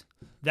 Yes.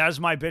 That is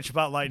my bitch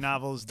about light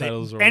novels.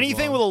 long.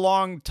 Anything with a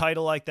long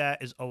title like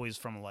that is always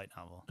from a light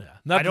novel. Yeah.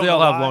 Not that they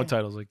all have long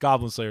titles. Like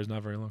Goblin Slayer is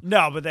not very long.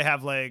 No, but they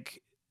have,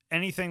 like,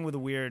 anything with a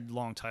weird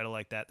long title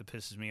like that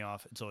pisses me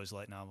off. It's always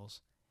light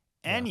novels.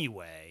 Yeah.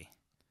 Anyway,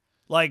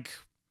 like,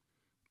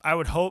 I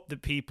would hope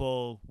that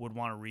people would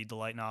want to read the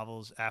light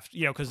novels after,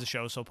 because the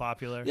show's so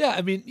popular. Yeah,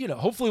 I mean,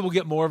 hopefully we'll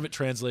get more of it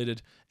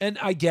translated. And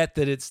I get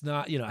that it's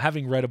not,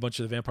 having read a bunch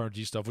of the Vampire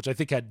G stuff, which I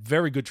think had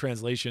very good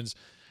translations,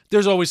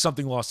 there's always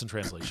something lost in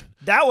translation.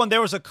 That one,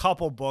 there was a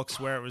couple books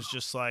where it was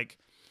just like,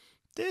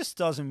 this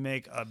doesn't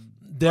make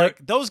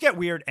like, those get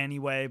weird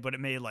anyway, but it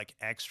made like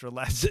extra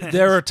lessons.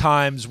 There are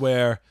times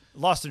where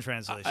lost in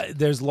translation.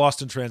 There's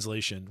lost in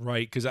translation,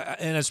 right?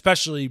 And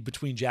especially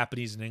between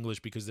Japanese and English,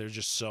 because they're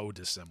just so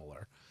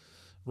dissimilar,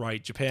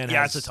 right? Japan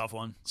has it's a tough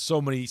one. So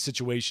many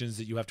situations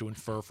that you have to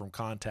infer from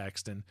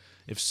context, and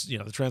if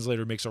the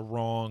translator makes a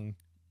wrong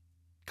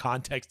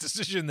context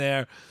decision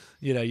there,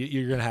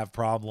 you're gonna have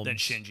problems. Then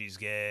Shinji's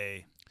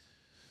gay.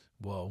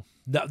 Whoa.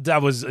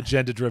 That was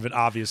agenda driven,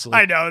 obviously.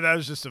 I know, that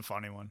was just a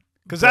funny one.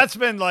 Because that's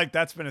been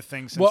a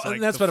thing since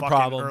that's been a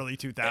problem. Early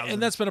 2000s.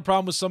 And that's been a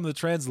problem with some of the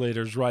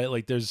translators, right?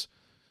 Like there's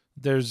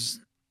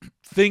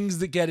things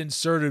that get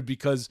inserted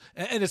because,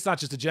 and it's not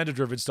just agenda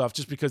driven stuff,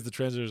 just because the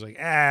translator's like,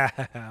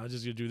 I'm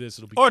just going to do this.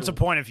 It'll be cool. It's a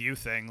point of view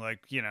thing, like,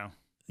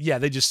 Yeah,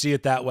 they just see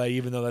it that way,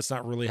 even though that's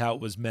not really how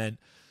it was meant.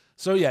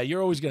 So yeah,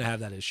 you're always going to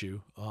have that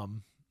issue.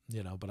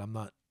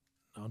 But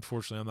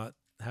unfortunately, I'm not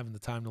having the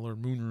time to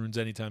learn moon runes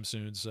anytime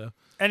soon. So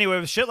anyway,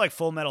 with shit like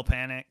Full Metal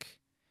Panic,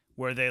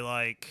 where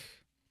they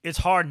it's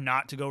hard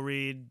not to go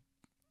read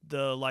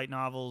the light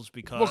novels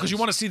because you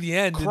want to see the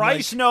end.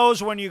 Christ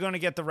knows when you're going to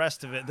get the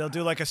rest of it. They'll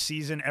do like a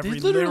season every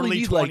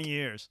literally 20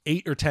 years,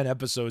 8 or 10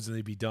 episodes, and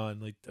they'd be done.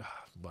 Like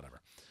whatever.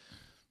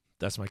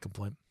 That's my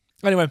complaint.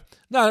 Anyway,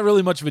 not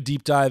really much of a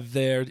deep dive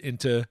there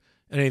into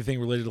anything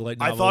related to light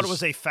novels. I thought it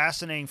was a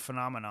fascinating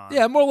phenomenon.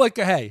 Yeah, more like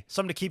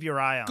something to keep your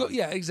eye on.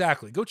 Yeah,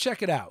 exactly. Go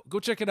check it out. Go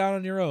check it out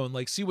on your own.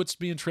 Like, see what's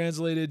being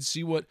translated.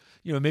 See what,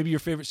 maybe your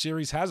favorite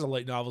series has a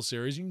light novel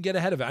series. You can get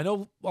ahead of it. I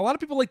know a lot of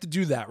people like to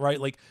do that,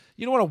 right? Like,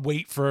 you don't want to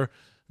wait for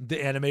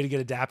the anime to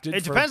get adapted.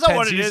 It depends on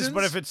what seasons. It is,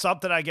 but if it's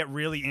something I get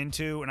really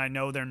into and I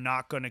know they're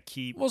not going to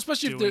keep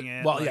especially doing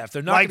if it. Well, if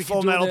they're not going to keep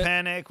Full doing Metal it,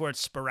 Panic, where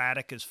it's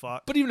sporadic as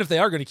fuck. But even if they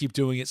are going to keep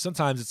doing it,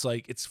 sometimes it's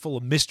like, it's full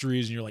of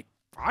mysteries and you're like,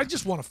 I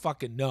just want to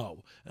fucking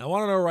know. And I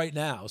want to know right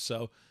now.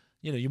 So,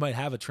 you might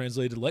have a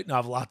translated light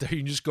novel out there you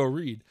can just go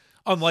read.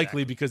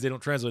 Unlikely because they don't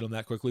translate them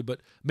that quickly,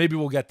 but maybe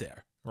we'll get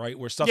there, right?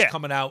 Where stuff's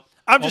coming out.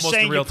 I'm just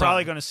saying you're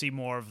probably going to see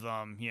more of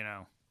them,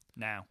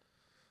 now.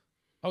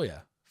 Oh,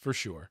 yeah, for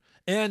sure.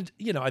 And,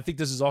 I think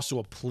this is also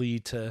a plea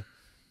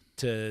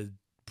to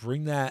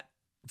bring that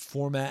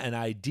format and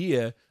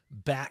idea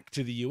back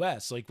to the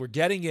U.S. Like, we're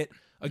getting it,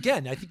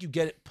 again, I think you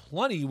get it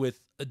plenty with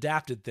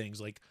adapted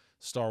things like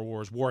Star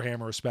Wars,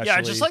 Warhammer especially.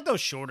 Yeah, just like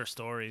those shorter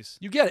stories.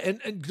 You get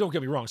it. And don't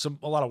get me wrong,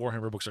 a lot of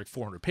Warhammer books are like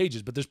 400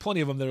 pages, but there's plenty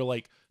of them that are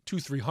like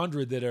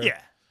 200-300 that are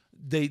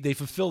they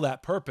fulfill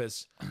that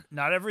purpose.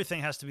 Not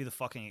everything has to be the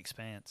fucking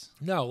Expanse.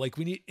 No, like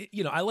we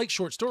need, I like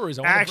short stories.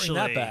 I want to bring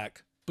that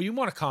back. But you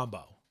want a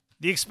combo.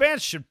 The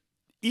Expanse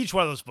each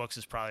one of those books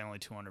is probably only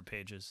 200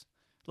 pages.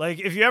 Like,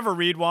 if you ever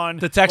read one,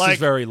 the text is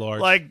very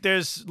large. Like,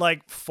 there's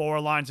like 4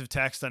 lines of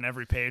text on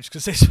every page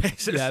because they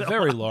space it. Yeah,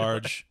 very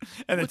large.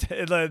 And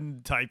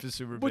the type is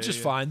super big. Which is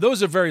fine.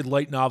 Those are very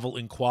light novel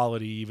in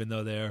quality, even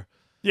though they're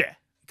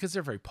because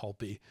they're very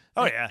pulpy.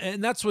 Oh, yeah.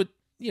 And that's what,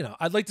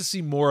 I'd like to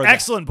see more of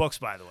excellent books,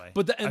 by the way.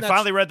 But I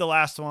finally read the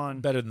last one.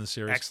 Better than the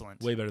series.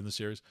 Excellent. Way better than the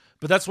series.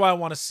 But that's why I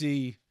want to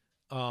see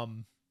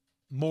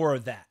more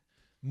of that.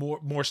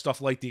 More stuff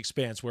like The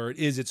Expanse, where it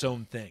is its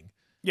own thing.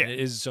 Yeah, and it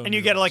is its own and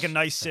you get like a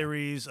universe. nice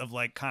series of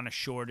like kind of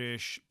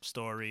shortish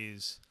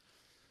stories.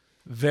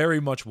 Very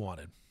much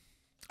wanted.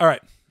 All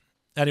right.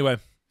 Anyway,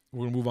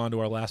 we're gonna move on to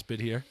our last bit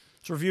here.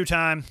 It's review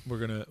time. We're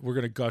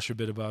gonna gush a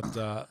bit about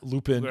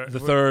Lupin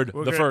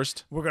the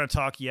First. We're gonna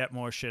talk yet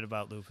more shit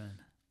about Lupin.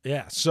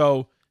 Yeah.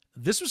 So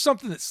this was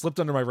something that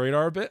slipped under my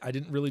radar a bit. I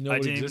didn't really know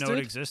it existed. I didn't even know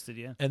it existed,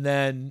 yeah.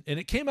 And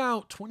it came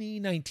out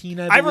 2019,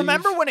 I believe. I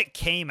remember when it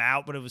came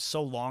out, but it was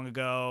so long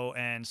ago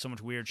and so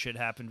much weird shit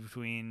happened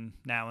between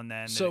now and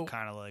then that it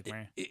kind of like...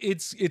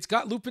 It's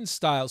got Lupin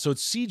style, so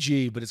it's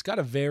CG, but it's got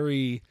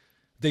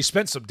they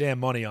spent some damn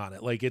money on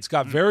it. Like, it's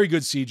got very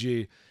good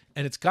CG,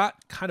 and it's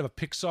got kind of a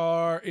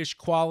Pixar-ish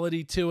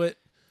quality to it.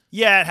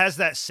 Yeah, it has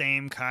that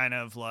same kind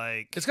of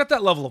like... It's got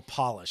that level of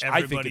polish.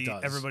 I think it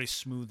does. Everybody's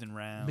smooth and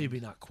round. Maybe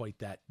not quite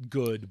that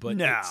good, but...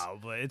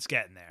 but it's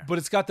getting there. But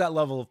it's got that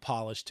level of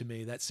polish to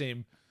me, that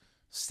same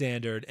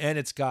standard. And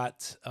it's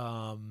got...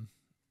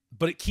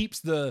 but it keeps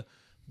the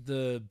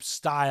the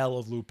style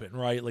of Lupin,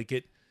 right? Like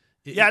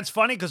it's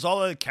funny because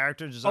all the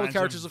character designs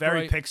characters are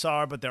very look right.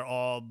 Pixar, but they're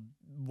all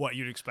what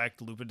you'd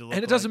expect Lupin to look like.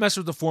 And it doesn't mess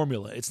with the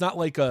formula. It's not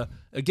like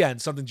again,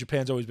 something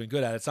Japan's always been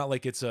good at. It's not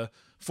like it's a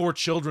for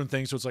children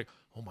thing. So it's like,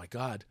 oh my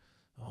God,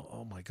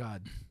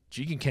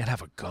 Jigen can't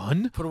have a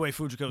gun. Put away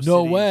Fujiko's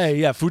No titties. way.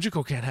 Yeah,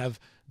 Fujiko can't have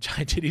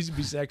giant titties and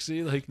be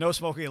sexy. Like No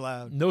smoking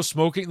allowed. no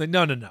smoking. Like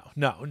no.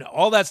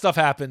 All that stuff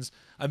happens.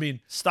 I mean,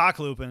 Stock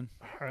Lupin.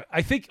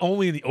 I think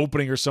only in the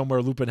opening or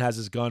somewhere Lupin has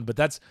his gun, but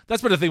that's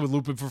been the thing with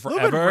Lupin for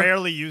forever. Lupin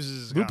rarely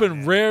uses his gun.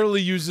 Lupin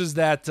rarely uses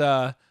that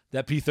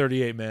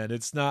P-38, man.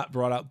 It's not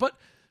brought out. But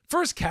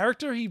for his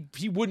character,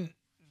 he wouldn't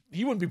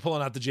be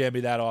pulling out the jammy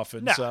that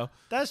often. No, so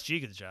that's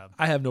Jigen's job.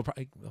 I have no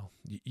problem. Well,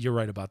 you're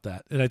right about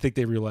that, and I think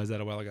they realized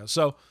that a while ago.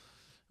 So,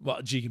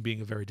 well, Jigen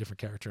being a very different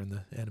character in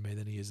the anime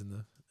than he is in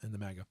the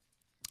manga.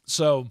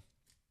 So,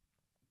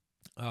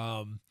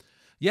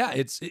 yeah,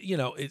 it's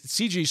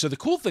CG. So the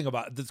cool thing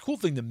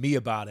to me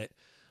about it,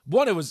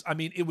 one, it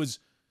was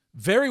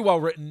very well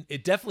written.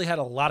 It definitely had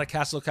a lot of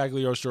Castle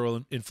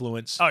Cagliostro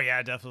influence. Oh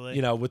yeah, definitely.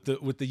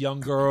 With the young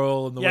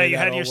girl and the way you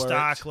that had all your worked.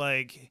 stock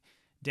like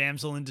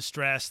damsel in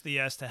distress that he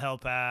has to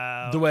help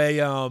out. The way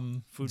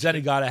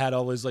Zenigata had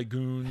all his like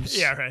goons.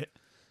 Yeah, right.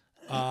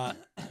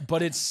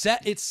 But it's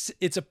set.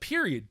 It's a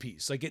period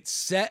piece. Like it's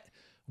set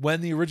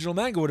when the original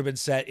manga would have been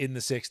set in the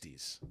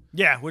 60s.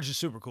 Yeah, which is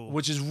super cool.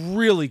 Which is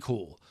really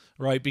cool,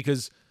 right?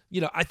 Because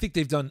I think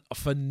they've done a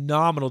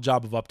phenomenal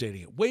job of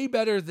updating it, way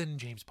better than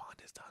James Bond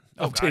has done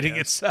updating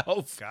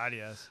itself. God,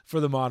 yes. For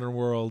the modern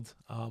world,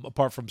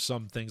 apart from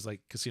some things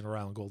like Casino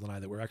Royale and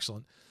GoldenEye that were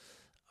excellent.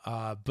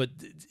 But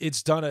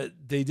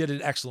they did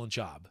an excellent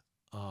job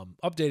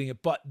updating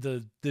it. But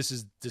this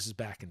is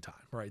back in time,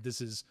 right? This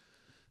is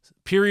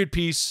period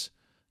piece.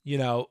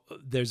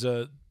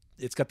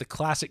 It's got the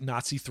classic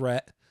Nazi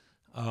threat,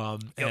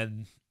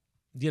 and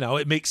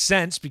it makes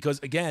sense because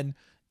again,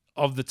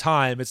 of the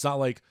time, it's not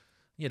like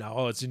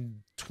it's in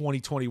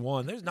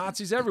 2021. There's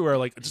Nazis everywhere.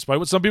 Like, despite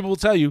what some people will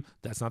tell you,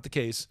 that's not the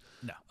case.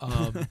 No.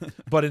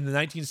 But in the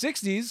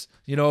 1960s,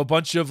 a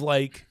bunch of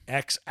like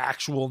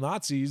actual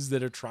Nazis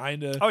that are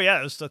trying to, oh yeah,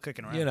 it was still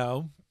kicking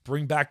around.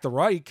 Bring back the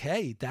Reich.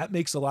 Hey, that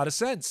makes a lot of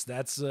sense.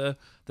 That's a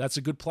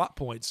good plot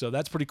point. So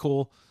that's pretty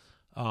cool.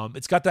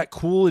 It's got that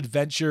cool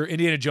adventure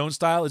Indiana Jones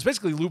style. It's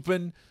basically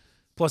Lupin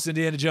plus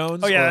Indiana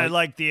Jones. Oh yeah,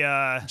 like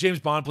the James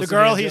Bond plus the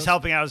girl Indiana he's Jones.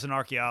 helping out as an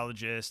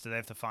archaeologist. They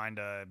have to find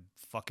a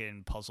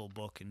fucking puzzle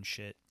book and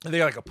shit. And they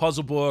got like a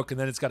puzzle book, and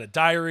then it's got a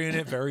diary in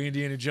it, very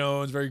Indiana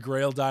Jones, very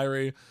Grail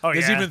diary. Oh,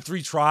 There's even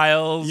 3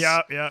 trials.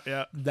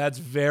 Yeah. That's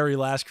very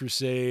Last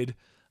Crusade.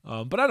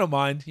 But I don't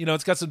mind.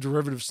 It's got some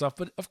derivative stuff,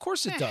 but of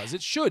course it does.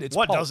 It should. It's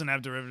what pulp. doesn't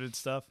have derivative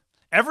stuff?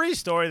 Every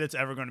story that's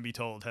ever going to be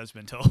told has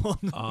been told.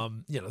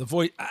 The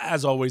voice,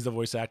 as always, the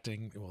voice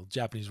acting,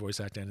 Japanese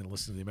voice acting, and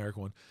listen to the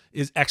American one,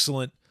 is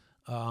excellent.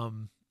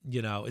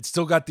 It's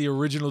still got the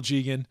original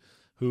Jigen,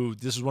 who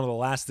this is one of the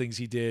last things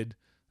he did.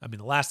 I mean,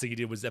 the last thing he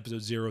did was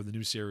episode 0 of the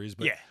new series,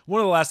 but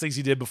one of the last things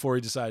he did before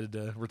he decided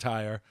to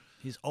retire.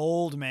 He's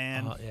old,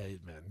 man.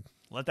 Man.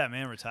 Let that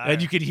man retire. And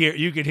you could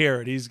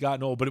hear it. He's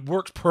gotten old, but it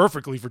works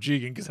perfectly for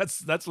Jigen because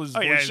that's what his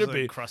voice should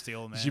be. Crusty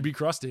old man. He should be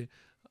crusty.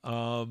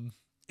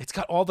 It's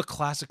got all the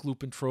classic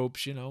Lupin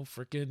tropes,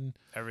 freaking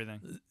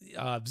everything.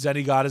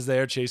 Zenigata's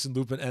there chasing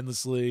Lupin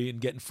endlessly and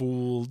getting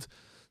fooled.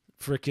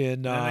 Freaking.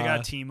 And then they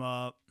got to team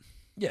up.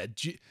 Yeah,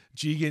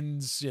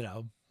 Jigen's,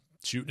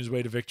 shooting his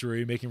way to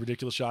victory, making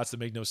ridiculous shots that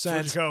make no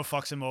sense. Fujiko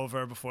fucks him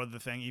over before the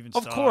thing even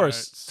Of starts.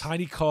 course.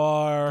 Tiny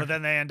car. But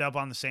then they end up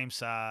on the same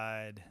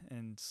side.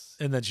 And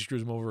then she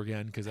screws him over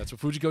again because that's what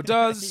Fujiko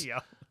does. Yeah.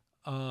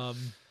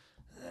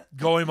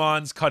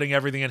 Goemon's cutting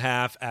everything in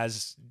half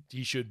as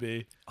he should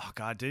be. Oh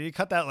God, did he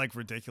cut that like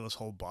ridiculous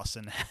whole bus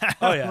in half?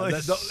 Oh yeah, like,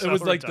 it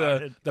was like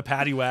the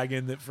paddy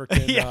wagon that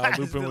freaking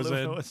Lupin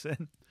was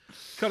in.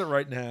 Cut it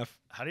right in half.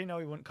 How do you know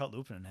he wouldn't cut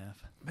Lupin in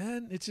half?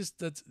 Man, it's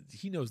just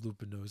he knows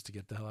Lupin knows to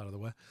get the hell out of the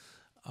way.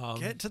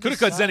 Could have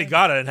cut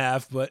Zenigata in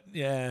half, but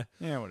yeah,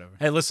 whatever.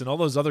 Hey, listen, all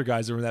those other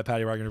guys that were in that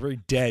paddy wagon are very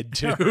dead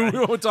too. Right. We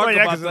won't talk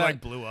about that. They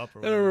like blew up.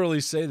 Or I don't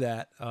really say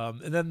that.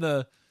 And then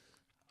the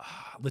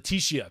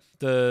Letitia,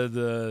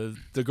 the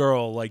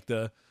girl, like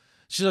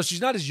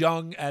she's not as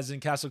young as in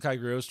Castle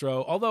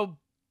Cagliostro, although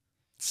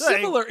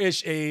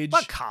similar-ish age,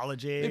 but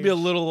college age, maybe a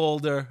little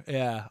older.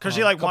 Yeah, because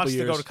she wants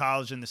to go to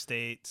college in the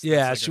States.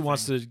 Yeah, like she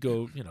wants to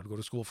go, to go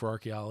to school for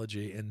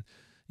archaeology, and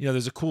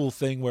there's a cool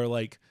thing where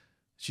like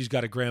she's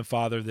got a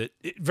grandfather that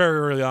very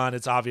early on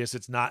it's obvious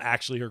it's not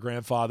actually her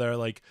grandfather.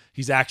 Like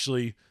he's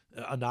actually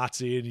a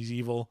Nazi and he's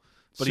evil.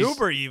 But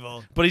super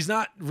evil. But he's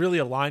not really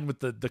aligned with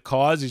the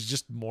cause. He's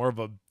just more of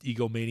a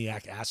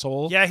egomaniac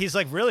asshole. Yeah, he's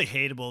like really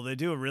hateable. They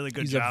do a really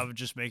good job of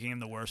just making him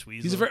the worst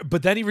weasel.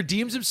 But then he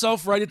redeems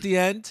himself right at the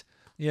end.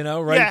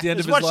 At the end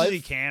of his life. As much as he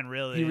can,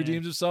 really. He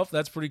redeems himself.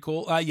 That's pretty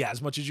cool.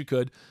 As much as you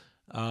could.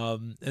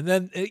 And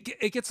then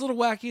it gets a little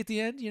wacky at the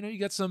end. You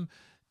got some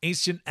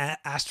ancient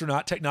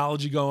astronaut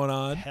technology going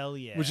on. Hell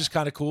yeah. Which is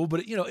kind of cool.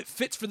 But, it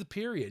fits for the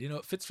period.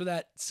 It fits for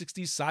that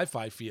 60s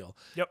sci-fi feel.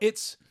 Yep.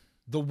 It's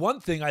the one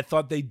thing I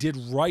thought they did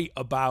right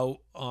about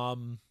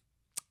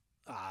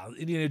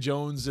Indiana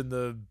Jones and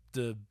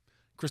the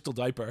crystal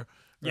diaper.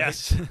 Right?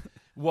 Yes.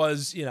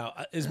 Was,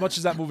 as much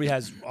as that movie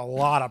has a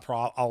lot of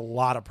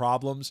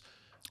problems,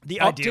 the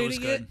idea was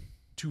updating good. it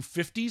to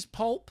 50s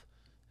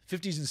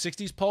and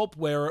 60s pulp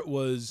where it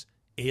was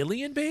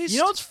alien based. You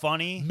know what's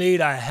funny?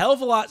 Made a hell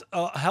of a lot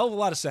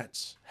of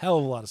sense.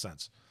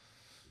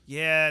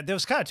 Yeah, there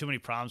was kind of too many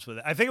problems with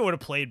it. I think it would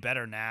have played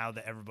better now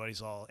that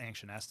everybody's all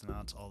ancient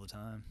astronauts all the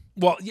time.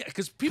 Well, yeah,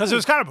 because it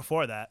was kind of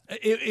before that.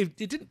 It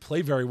didn't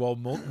play very well,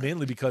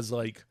 mainly because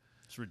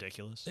it's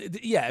ridiculous.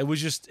 It was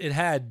just, it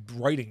had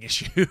writing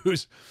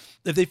issues.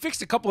 If they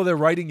fixed a couple of their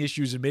writing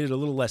issues and made it a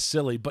little less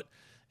silly, but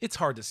it's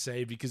hard to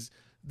say because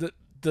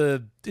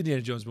the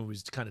Indiana Jones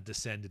movies kind of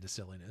descend into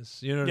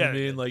silliness. You know what I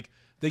mean? Like,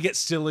 they get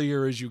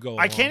sillier as you go along.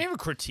 I can't even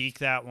critique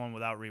that one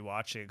without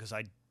rewatching it because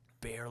I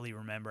barely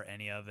remember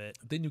any of it.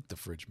 They nuked the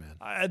fridge, man.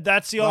 I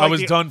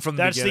was done from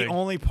the beginning. That's the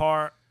only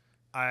part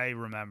I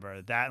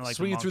remember. That and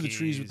swinging through the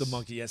trees with the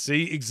monkey. Yeah,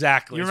 see,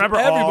 exactly. You remember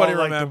everybody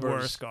all, remembers the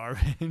worst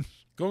garbage.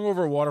 Going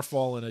over a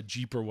waterfall in a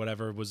Jeep or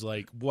whatever was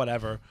like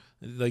whatever.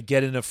 Like,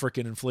 get in a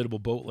freaking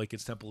inflatable boat like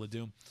it's Temple of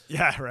Doom.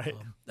 Yeah, right.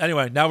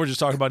 Anyway, now we're just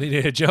talking about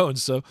Indiana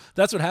Jones. So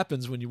that's what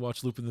happens when you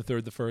watch Lupin the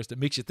Third, the First. It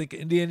makes you think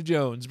of Indiana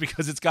Jones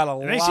because it's got a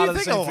lot of the same feel. It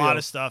makes you think of a lot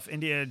of stuff.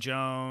 Indiana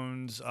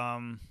Jones,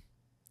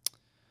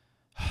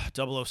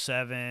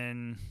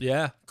 007.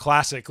 Yeah,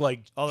 classic.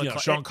 Like, all the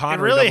Sean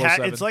Connery. It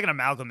really it's like an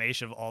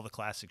amalgamation of all the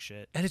classic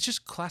shit. And it's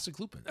just classic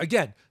Lupin.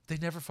 Again, they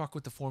never fuck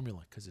with the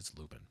formula because it's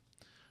Lupin.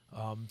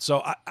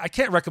 So I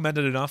can't recommend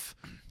it enough.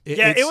 It's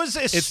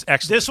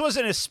excellent. This was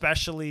an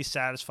especially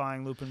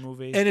satisfying Lupin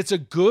movie. And it's a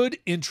good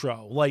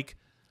intro. Like,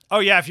 oh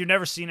yeah, if you've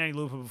never seen any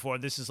Lupin before,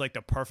 this is like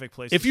the perfect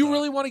place if to you start.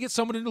 really want to get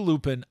someone into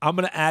Lupin, I'm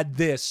going to add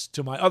this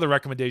to my other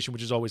recommendation,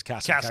 which is always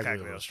Castle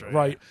Cagliostro,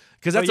 right?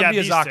 Because that's a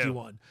Miyazaki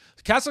one.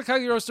 Castle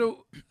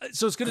Cagliostro,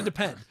 so it's going to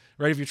depend,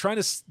 right? If you're trying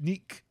to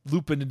sneak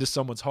Lupin into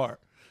someone's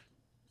heart,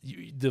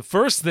 the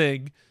first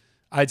thing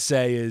I'd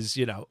say is,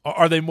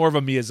 are they more of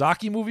a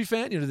Miyazaki movie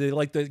fan? Do they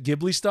like the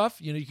Ghibli stuff?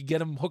 You could get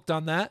them hooked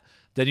on that.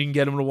 Then you can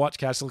get them to watch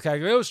Castle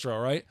Cagliostro,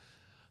 right?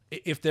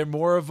 If they're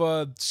more of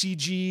a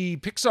CG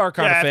Pixar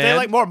kind of fan, if they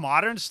like more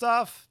modern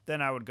stuff,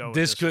 then I would go with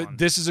this one.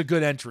 This is a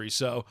good entry.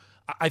 So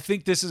I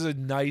think this is a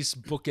nice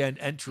bookend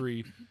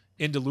entry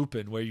into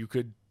Lupin where you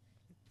could,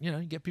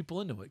 get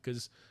people into it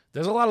because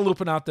there's a lot of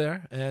Lupin out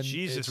there, and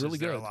it's really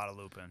good. There's a lot of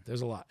Lupin.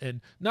 There's a lot,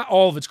 and not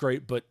all of it's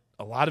great, but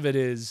a lot of it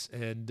is,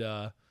 and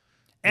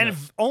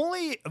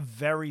only a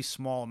very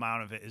small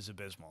amount of it is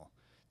abysmal.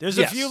 There's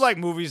a few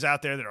movies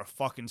out there that are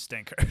fucking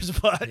stinkers,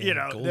 but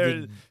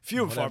there's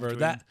few and far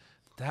between.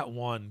 That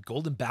one,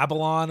 Golden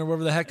Babylon or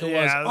whatever the heck it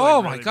was.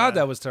 Oh my God,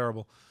 that was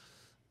terrible.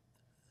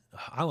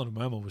 Island of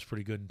Memo was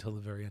pretty good until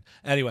the very end.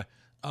 Anyway,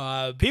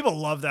 people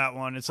love that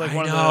one. It's like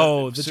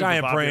the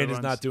giant brain is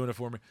not doing it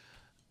for me.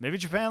 Maybe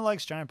Japan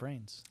likes giant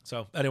brains.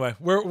 So anyway,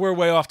 we're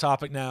way off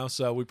topic now,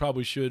 so we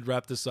probably should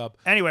wrap this up.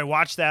 Anyway,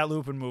 watch that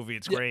Lupin movie.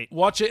 It's great.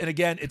 Watch it, and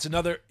again, it's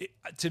another.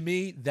 To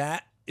me,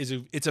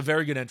 it's a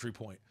very good entry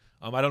point.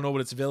 I don't know what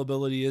its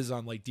availability is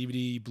on like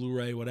DVD,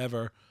 Blu-ray,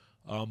 whatever,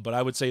 but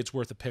I would say it's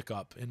worth a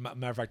pickup. And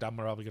matter of fact, I'm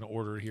probably going to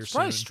order it here soon.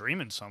 Probably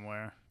streaming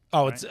somewhere.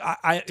 Oh,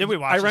 right? Did we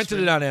watch? I rented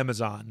it on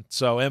Amazon,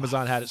 so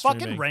Amazon had it streaming.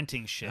 Fucking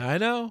renting shit. I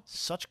know.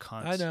 Such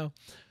cunts. I know.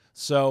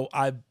 So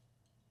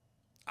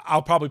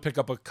I'll probably pick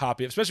up a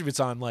copy, especially if it's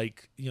on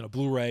like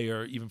Blu-ray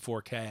or even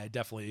 4K. I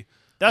definitely.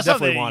 That's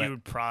definitely something you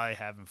would probably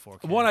have in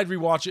 4K. One, I'd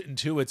rewatch it, and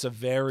two, it's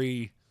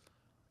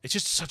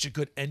just such a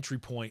good entry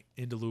point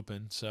into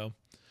Lupin. So,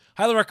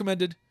 highly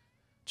recommended.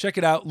 Check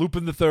it out.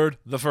 Lupin the Third,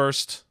 the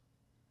First.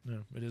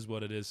 It is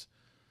what it is.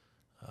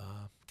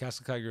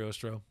 Castle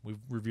Cagliostro. We've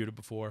reviewed it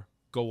before.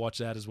 Go watch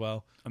that as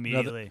well.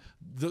 Immediately.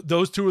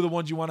 Those two are the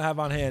ones you want to have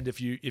on hand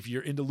if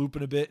you're into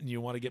Lupin a bit and you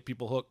want to get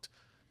people hooked.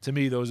 To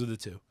me, those are the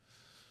two.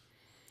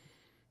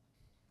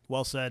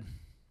 Well said.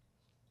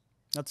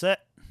 That's it.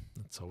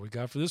 That's all we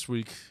got for this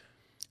week.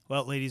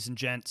 Well, ladies and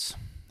gents,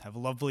 have a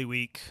lovely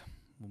week.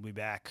 We'll be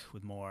back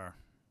with more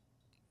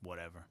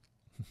whatever.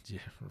 Yeah,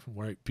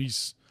 right.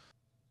 Peace.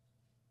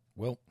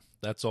 Well,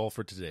 that's all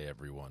for today,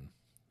 everyone.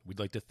 We'd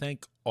like to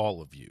thank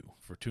all of you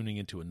for tuning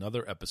into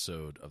another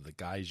episode of the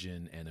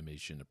Gaijin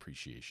Animation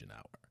Appreciation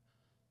Hour.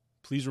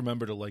 Please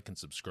remember to like and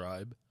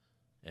subscribe,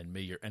 and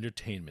may your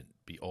entertainment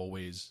be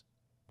always,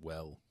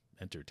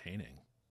 entertaining.